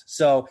size.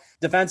 So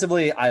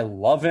defensively, I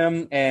love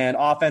him. And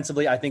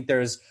offensively, I think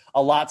there's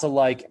a lot to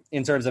like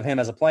in terms of him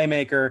as a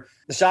playmaker.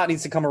 The shot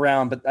needs to come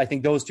around, but I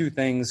think those two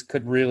things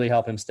could really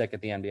help him stick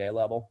at the NBA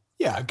level.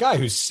 Yeah, a guy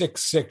who's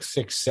 6'6",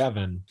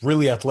 6'7",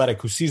 really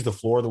athletic, who sees the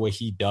floor the way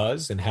he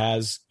does and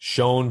has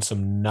shown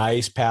some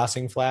nice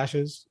passing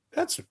flashes.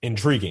 That's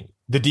intriguing.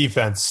 The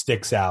defense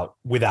sticks out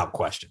without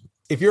question.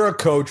 If you're a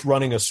coach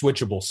running a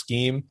switchable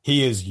scheme,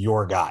 he is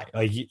your guy.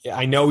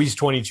 I know he's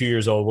 22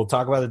 years old. We'll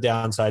talk about the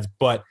downsides,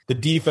 but the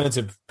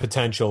defensive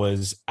potential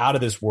is out of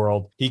this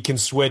world. He can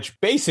switch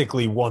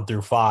basically 1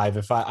 through 5.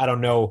 If I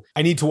don't know,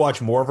 I need to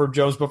watch more of Herb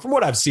Jones, but from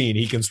what I've seen,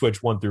 he can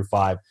switch 1 through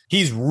 5.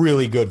 He's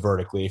really good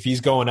vertically. If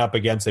he's going up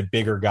against a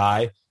bigger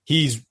guy,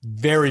 he's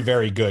very,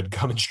 very good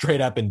coming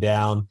straight up and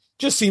down.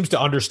 Just seems to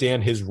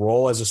understand his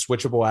role as a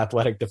switchable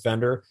athletic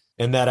defender.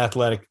 And that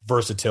athletic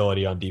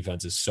versatility on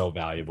defense is so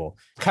valuable.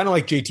 Kind of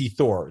like JT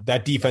Thor,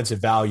 that defensive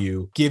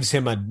value gives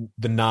him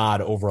the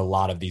nod over a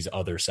lot of these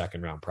other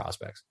second round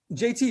prospects.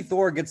 JT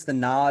Thor gets the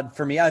nod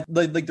for me.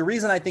 The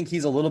reason I think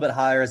he's a little bit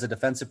higher as a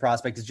defensive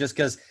prospect is just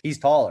because he's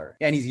taller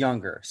and he's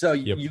younger. So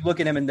you look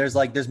at him and there's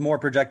more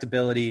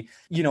projectability.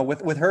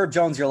 With Herb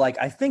Jones, you're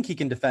I think he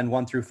can defend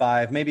 1 through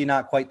 5, maybe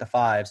not quite the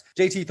 5s.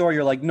 JT Thor,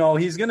 you're no,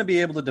 he's going to be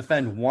able to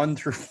defend 1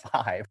 through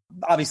 5.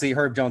 Obviously,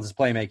 Herb Jones's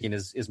playmaking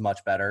is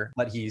much better,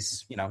 but he's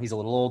a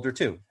little older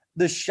too.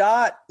 The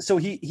shot, so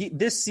he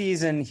this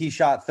season he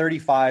shot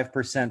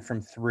 35%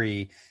 from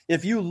 3.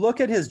 If you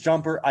look at his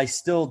jumper, I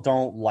still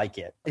don't like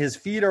it. His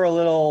feet are a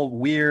little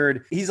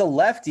weird. He's a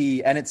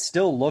lefty and it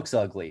still looks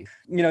ugly.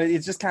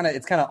 It's just kind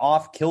of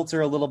off kilter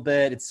a little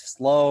bit. It's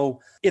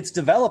slow. It's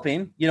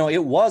developing.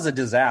 It was a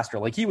disaster.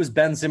 He was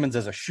Ben Simmons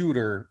as a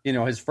shooter,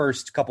 his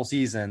first couple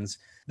seasons.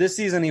 This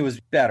season, he was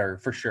better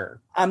for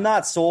sure. I'm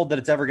not sold that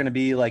it's ever going to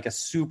be like a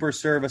super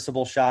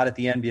serviceable shot at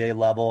the NBA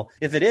level.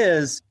 If it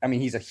is, I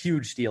mean, he's a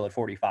huge steal at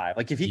 45.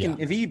 Like if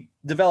he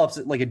develops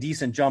like a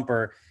decent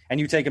jumper and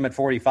you take him at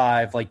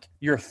 45, like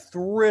you're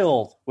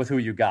thrilled with who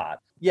you got.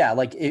 Yeah,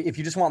 like if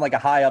you just want like a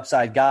high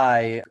upside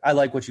guy, I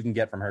like what you can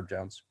get from Herb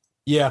Jones.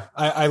 Yeah,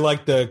 I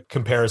like the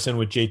comparison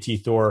with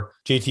JT Thor.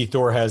 JT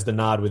Thor has the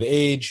nod with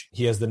age.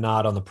 He has the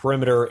nod on the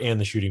perimeter and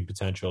the shooting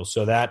potential.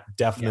 So that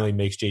definitely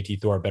makes JT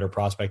Thor a better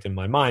prospect in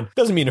my mind.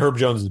 Doesn't mean Herb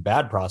Jones is a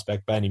bad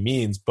prospect by any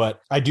means, but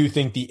I do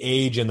think the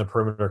age and the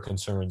perimeter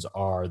concerns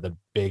are the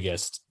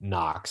biggest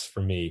knocks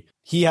for me.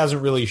 He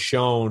hasn't really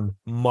shown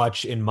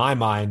much in my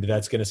mind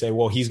that's going to say,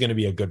 well, he's going to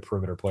be a good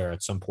perimeter player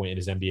at some point in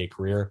his NBA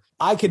career.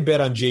 I could bet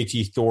on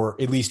JT Thor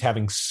at least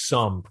having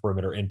some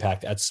perimeter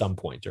impact at some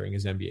point during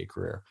his NBA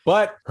career.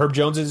 But Herb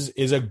Jones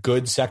is a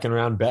good second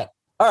round bet.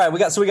 All right, we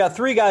got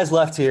three guys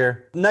left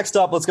here. Next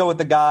up, let's go with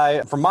the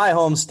guy from my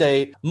home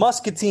state,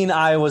 Muscatine,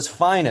 Iowa's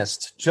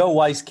finest, Joe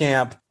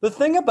Wieskamp. The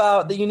thing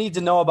that you need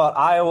to know about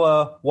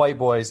Iowa white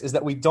boys is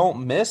that we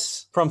don't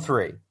miss from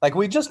three. Like,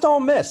 we just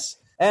don't miss.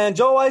 And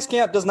Joe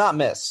Wieskamp does not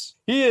miss.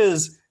 He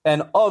is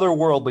an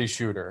otherworldly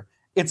shooter.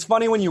 It's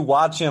funny when you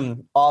watch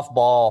him off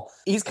ball,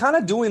 he's kind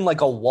of doing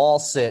like a wall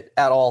sit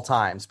at all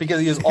times because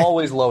he is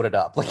always loaded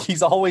up. Like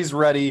he's always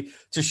ready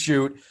to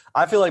shoot.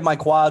 I feel like my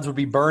quads would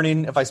be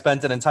burning if I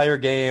spent an entire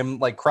game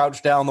like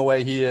crouched down the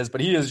way he is,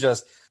 but he is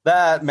just,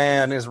 that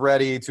man is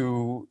ready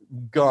to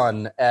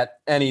gun at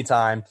any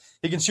time.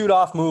 He can shoot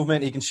off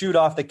movement. He can shoot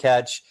off the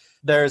catch.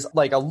 There's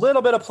like a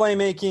little bit of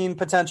playmaking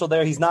potential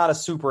there. He's not a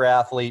super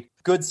athlete,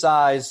 good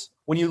size.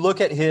 When you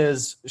look at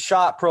his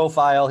shot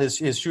profile,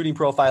 his shooting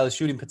profile, his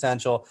shooting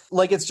potential,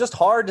 like it's just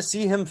hard to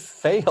see him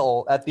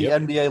fail at the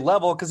NBA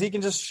level because he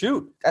can just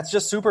shoot. That's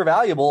just super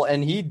valuable,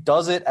 and he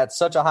does it at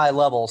such a high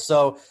level.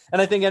 So,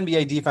 and I think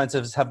NBA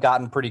defensives have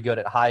gotten pretty good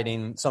at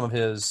hiding some of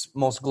his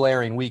most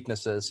glaring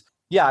weaknesses.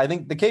 Yeah, I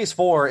think the case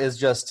for is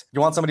just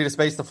you want somebody to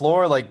space the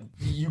floor. Like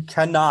you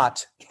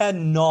cannot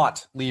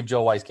leave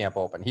Joe Wieskamp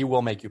open. He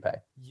will make you pay.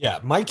 Yeah,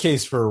 my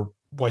case for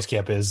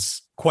Wieskamp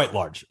is quite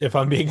large, if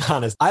I'm being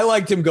honest. I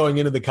liked him going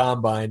into the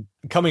combine.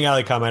 Coming out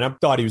of the combine, I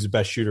thought he was the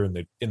best shooter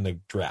in the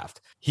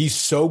draft. He's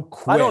so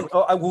quick.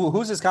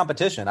 Who's his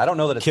competition? I don't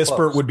know that it's Kispert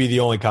close. Would be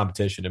the only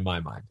competition in my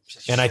mind.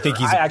 And I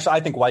think I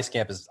think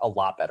Wieskamp is a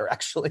lot better,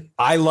 actually.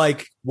 I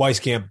like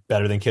Wieskamp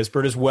better than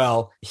Kispert as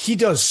well. He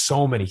does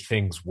so many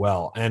things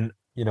well. And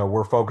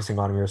we're focusing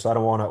on him here, so I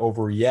don't want to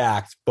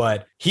overreact,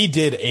 but he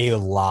did a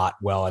lot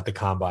well at the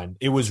combine.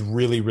 It was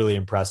really, really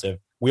impressive.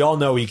 We all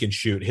know he can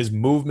shoot. His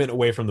movement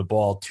away from the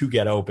ball to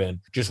get open,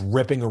 just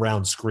ripping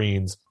around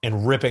screens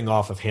and ripping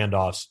off of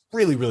handoffs,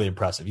 really, really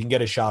impressive. He can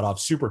get a shot off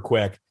super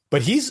quick.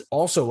 But he's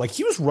also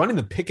he was running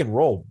the pick and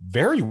roll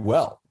very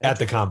well at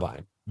the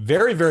combine.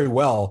 Very, very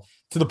well,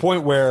 to the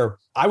point where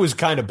I was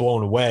kind of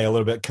blown away a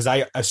little bit because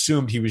I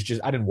assumed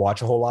I didn't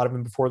watch a whole lot of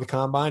him before the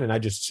combine, and I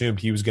just assumed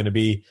he was going to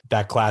be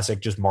that classic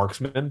just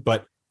marksman.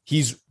 But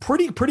he's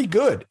pretty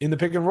good in the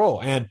pick and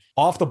roll. And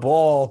off the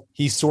ball,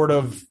 he's sort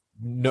of,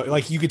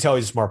 you could tell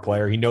he's a smart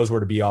player. He knows where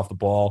to be off the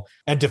ball.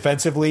 And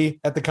defensively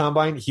at the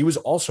combine, he was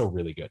also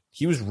really good.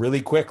 He was really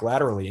quick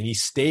laterally, and he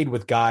stayed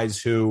with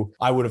guys who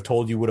I would have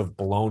told you would have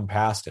blown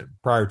past him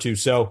prior to.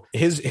 So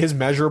his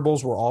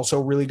measurables were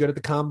also really good at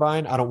the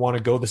combine. I don't want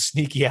to go the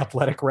sneaky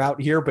athletic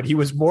route here, but he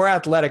was more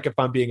athletic, if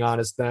I'm being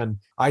honest,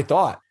 than I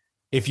thought.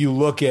 If you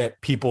look at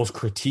people's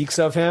critiques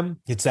of him,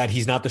 it's that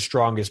he's not the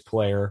strongest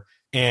player.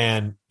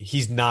 And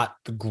he's not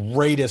the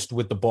greatest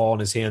with the ball in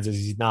his hands, as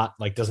he's not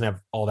doesn't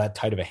have all that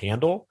tight of a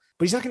handle,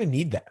 but he's not going to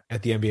need that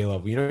at the NBA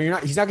level.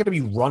 He's not going to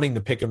be running the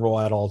pick and roll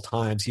at all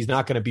times. He's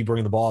not going to be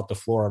bringing the ball up the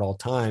floor at all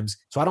times.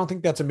 So I don't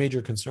think that's a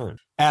major concern.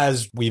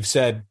 As we've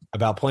said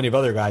about plenty of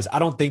other guys, I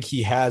don't think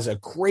he has a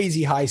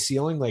crazy high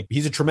ceiling. Like,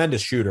 he's a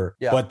tremendous shooter,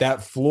 but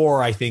that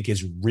floor I think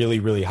is really,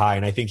 really high.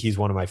 And I think he's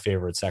one of my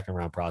favorite second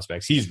round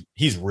prospects.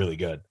 He's really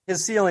good.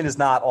 His ceiling is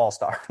not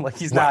all-star.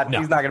 He's not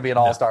going to be an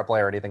all-star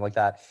player or anything like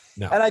that.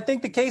 No. And I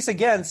think the case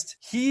against,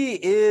 he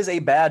is a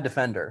bad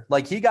defender.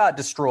 He got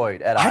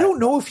destroyed at Iowa. I don't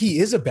know if he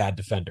is a bad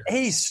defender.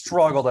 He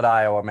struggled at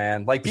Iowa,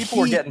 man. People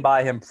were getting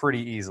by him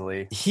pretty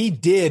easily. He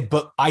did,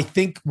 but I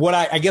think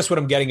I guess what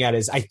I'm getting at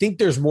is I think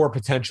there's more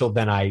potential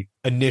than I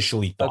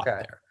initially thought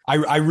there.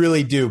 I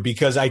really do,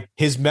 because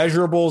his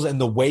measurables and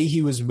the way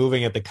he was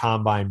moving at the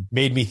combine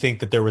made me think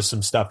that there was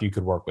some stuff you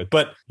could work with.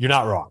 But you're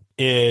not wrong.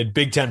 In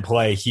Big Ten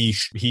play,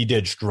 he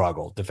did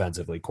struggle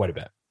defensively quite a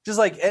bit. Just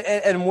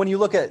and when you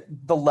look at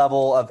the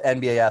level of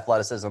NBA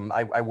athleticism,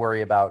 I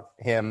worry about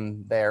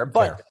him there.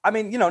 But fair. I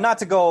mean, not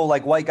to go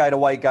white guy to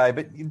white guy,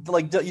 but you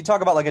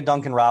talk about a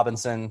Duncan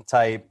Robinson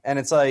type, and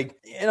it's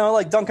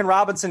Duncan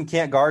Robinson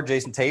can't guard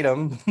Jason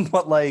Tatum,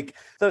 but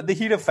the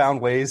Heat have found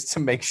ways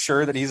to make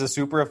sure that he's a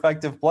super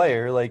effective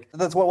player.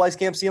 That's what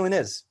Wieskamp's ceiling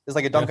is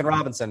a Duncan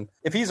Robinson.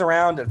 If he's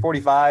around at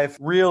 45,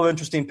 real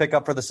interesting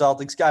pickup for the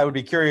Celtics. I would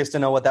be curious to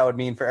know what that would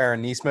mean for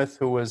Aaron Nesmith,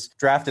 who was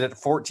drafted at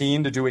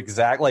 14 to do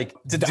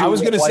I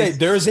was going to say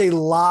there's a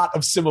lot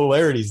of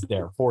similarities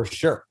there for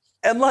sure.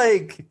 And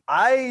like,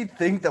 I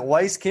think that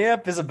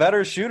Weiskamp is a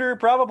better shooter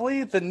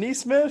probably than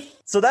Nesmith.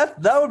 So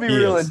that would be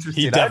real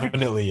interesting. He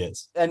definitely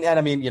is. And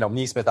I mean,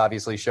 Nesmith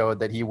obviously showed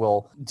that he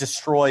will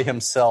destroy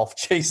himself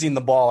chasing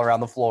the ball around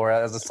the floor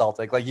as a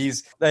Celtic. Like he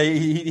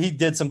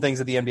did some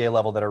things at the NBA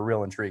level that are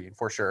real intriguing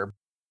for sure.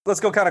 Let's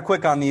go kind of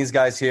quick on these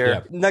guys here.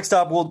 Yeah. Next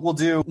up, we'll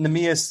do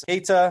Neemias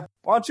Queta.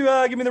 Why don't you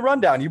give me the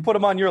rundown? You put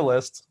him on your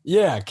list.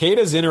 Yeah,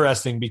 Queta's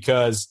interesting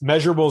because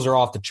measurables are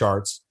off the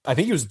charts. I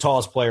think he was the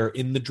tallest player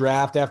in the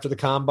draft after the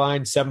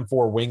combine,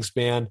 7'4"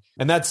 wingspan.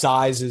 And that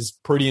size is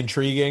pretty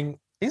intriguing.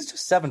 He's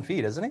just 7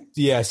 feet, isn't he?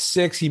 Yeah,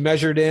 6. He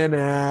measured in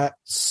at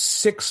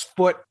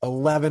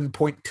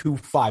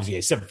 6'11.25".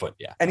 Yeah, 7 foot.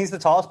 Yeah, and he's the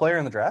tallest player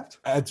in the draft.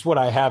 That's what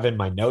I have in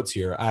my notes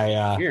here.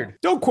 Weird.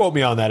 Don't quote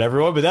me on that,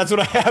 everyone, but that's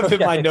what I have in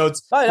my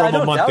notes from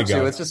a month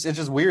ago. It's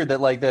just weird that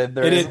like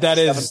there is a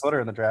 7-footer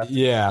in the draft.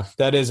 Yeah,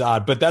 that is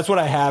odd, but that's what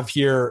I have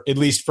here, at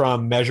least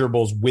from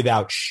measurables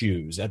without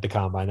shoes at the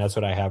combine. That's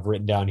what I have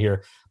written down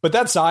here. But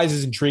that size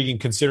is intriguing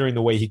considering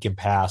the way he can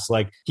pass.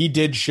 Like he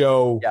did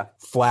show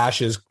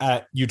flashes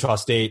at Utah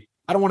State.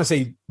 I don't want to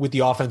say with the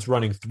offense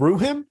running through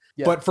him,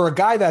 but for a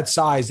guy that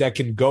size that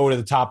can go to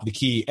the top of the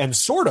key and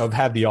sort of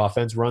have the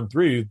offense run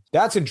through you,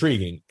 that's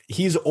intriguing.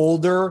 He's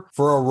older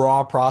for a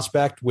raw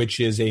prospect, which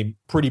is a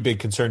pretty big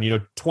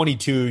concern.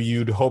 22,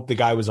 you'd hope the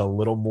guy was a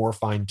little more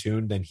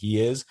fine-tuned than he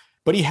is,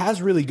 but he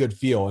has really good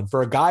feel. And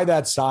for a guy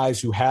that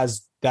size who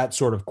has that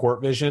sort of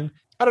court vision,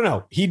 I don't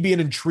know. He'd be an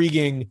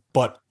intriguing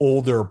but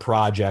older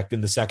project in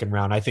the second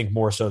round, I think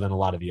more so than a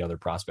lot of the other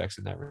prospects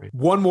in that range.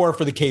 One more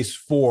for the case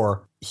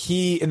 4.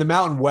 In the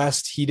Mountain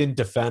West, he didn't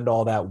defend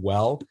all that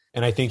well,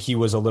 and I think he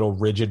was a little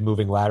rigid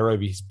moving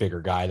laterally. He's a bigger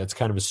guy. That's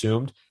kind of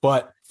assumed.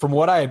 But from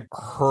what I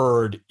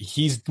heard,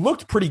 he's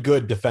looked pretty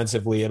good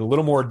defensively and a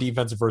little more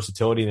defensive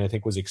versatility than I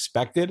think was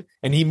expected.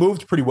 And he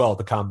moved pretty well at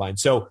the combine.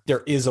 So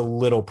there is a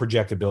little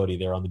projectability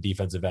there on the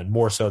defensive end,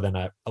 more so than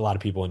a lot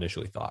of people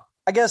initially thought.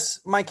 I guess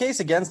my case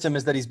against him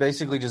is that he's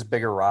basically just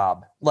bigger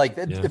Rob,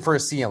 for a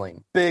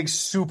ceiling. Big,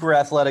 super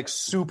athletic,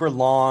 super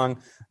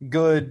long,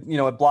 good,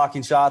 at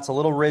blocking shots, a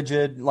little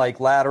rigid, like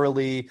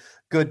laterally,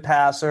 good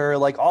passer,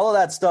 like all of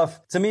that stuff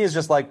to me is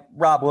just like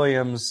Rob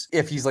Williams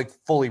if he's like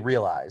fully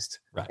realized.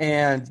 Right.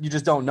 And you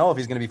just don't know if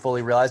he's going to be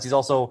fully realized. He's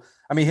also,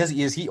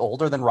 is he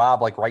older than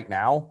Rob like right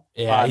now?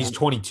 Yeah, he's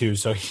 22,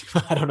 so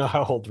I don't know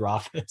how old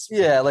Rob is.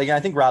 Yeah, like I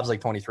think Rob's like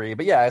 23,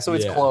 but yeah, so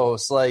it's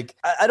close. Like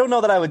I don't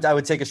know that I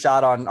would take a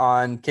shot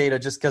on Queta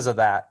just because of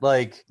that.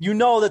 Like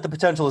that the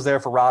potential is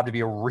there for Rob to be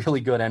a really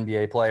good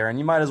NBA player, and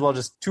you might as well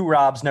just 2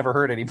 Robs never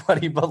hurt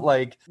anybody. But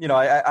like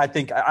I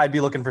think I'd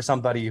be looking for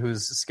somebody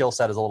whose skill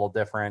set is a little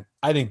different.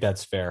 I think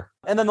that's fair.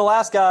 And then the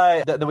last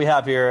guy that we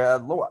have here,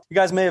 you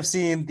guys may have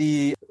seen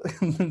the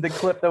the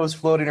clip that was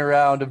floating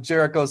around of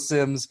Jericho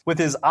Sims with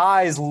his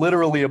eyes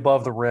literally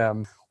above the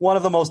rim. One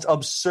of the most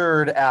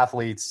absurd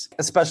athletes,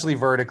 especially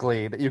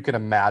vertically, that you can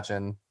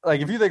imagine.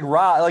 Like if you think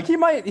Rob, like he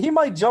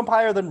might jump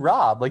higher than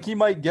Rob. Like he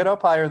might get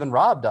up higher than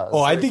Rob does.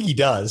 Oh, I think he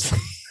does.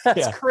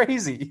 That's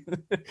crazy.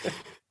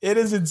 It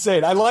is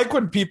insane. I like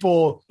when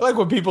people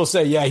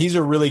say, yeah, he's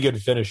a really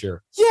good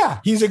finisher. Yeah,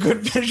 he's a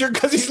good finisher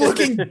because he's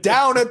looking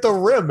down at the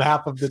rim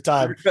half of the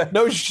time.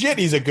 No shit,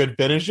 he's a good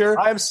finisher.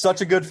 I am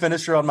such a good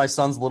finisher on my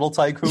son's little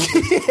tyke hoop.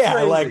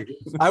 Yeah, like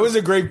I was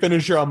a great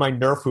finisher on my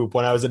Nerf hoop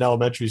when I was in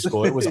elementary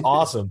school. It was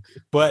awesome.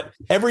 But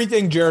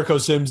everything Jericho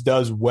Sims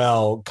does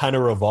well kind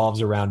of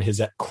revolves around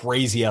his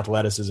crazy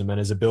athleticism and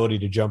his ability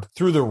to jump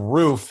through the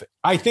roof.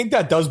 I think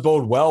that does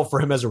bode well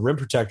for him as a rim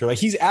protector. Like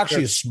he's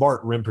actually a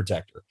smart rim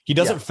protector. He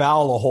doesn't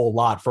foul a whole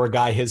lot for a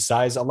guy his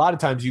size. A lot of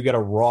times you get a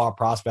raw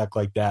prospect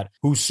like that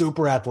who's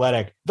super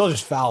athletic. They'll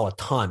just foul a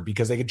ton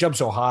because they can jump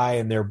so high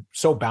and they're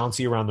so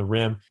bouncy around the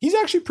rim. He's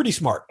actually pretty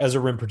smart as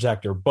a rim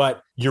protector,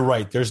 but you're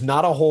right. There's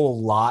not a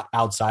whole lot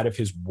outside of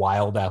his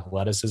wild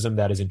athleticism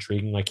that is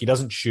intriguing. Like he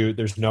doesn't shoot.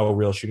 There's no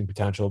real shooting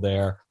potential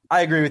there.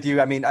 I agree with you.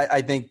 I mean,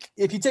 I think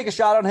if you take a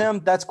shot on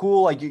him, that's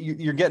cool. Like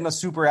you're getting a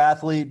super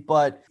athlete,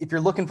 but if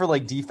you're looking for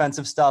like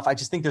defensive stuff, I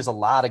just think there's a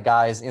lot of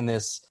guys in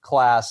this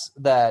class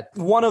that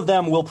one of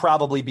them will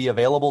probably be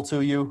available to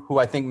you who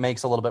I think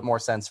makes a little bit more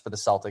sense for the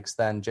Celtics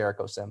than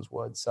Jericho Sims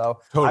would. So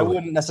totally. I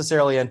wouldn't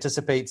necessarily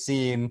anticipate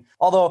seeing,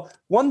 although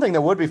one thing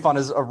that would be fun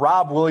is a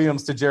Rob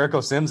Williams to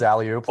Jericho Sims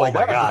alley-oop. Like,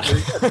 oh my God.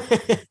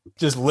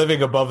 Just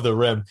living above the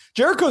rim.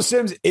 Jericho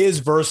Sims is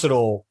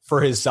versatile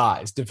for his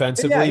size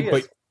defensively,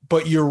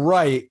 but you're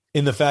right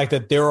in the fact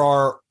that there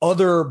are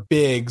other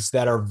bigs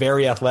that are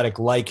very athletic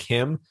like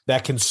him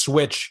that can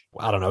switch,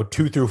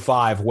 2 through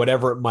 5,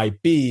 whatever it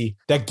might be,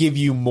 that give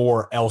you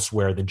more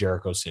elsewhere than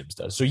Jericho Sims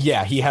does. So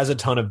yeah, he has a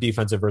ton of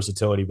defensive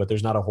versatility, but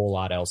there's not a whole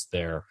lot else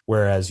there.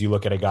 Whereas you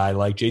look at a guy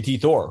like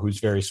JT Thor, who's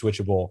very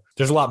switchable.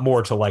 There's a lot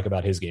more to like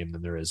about his game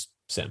than there is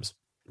Sims.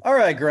 All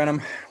right,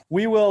 Grenham.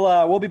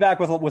 We'll be back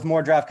with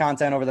more draft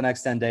content over the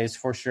next 10 days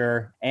for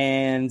sure.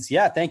 And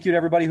yeah, thank you to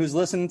everybody who's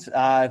listened.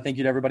 Thank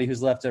you to everybody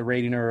who's left a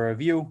rating or a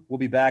review. We'll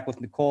be back with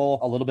Nicole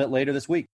a little bit later this week.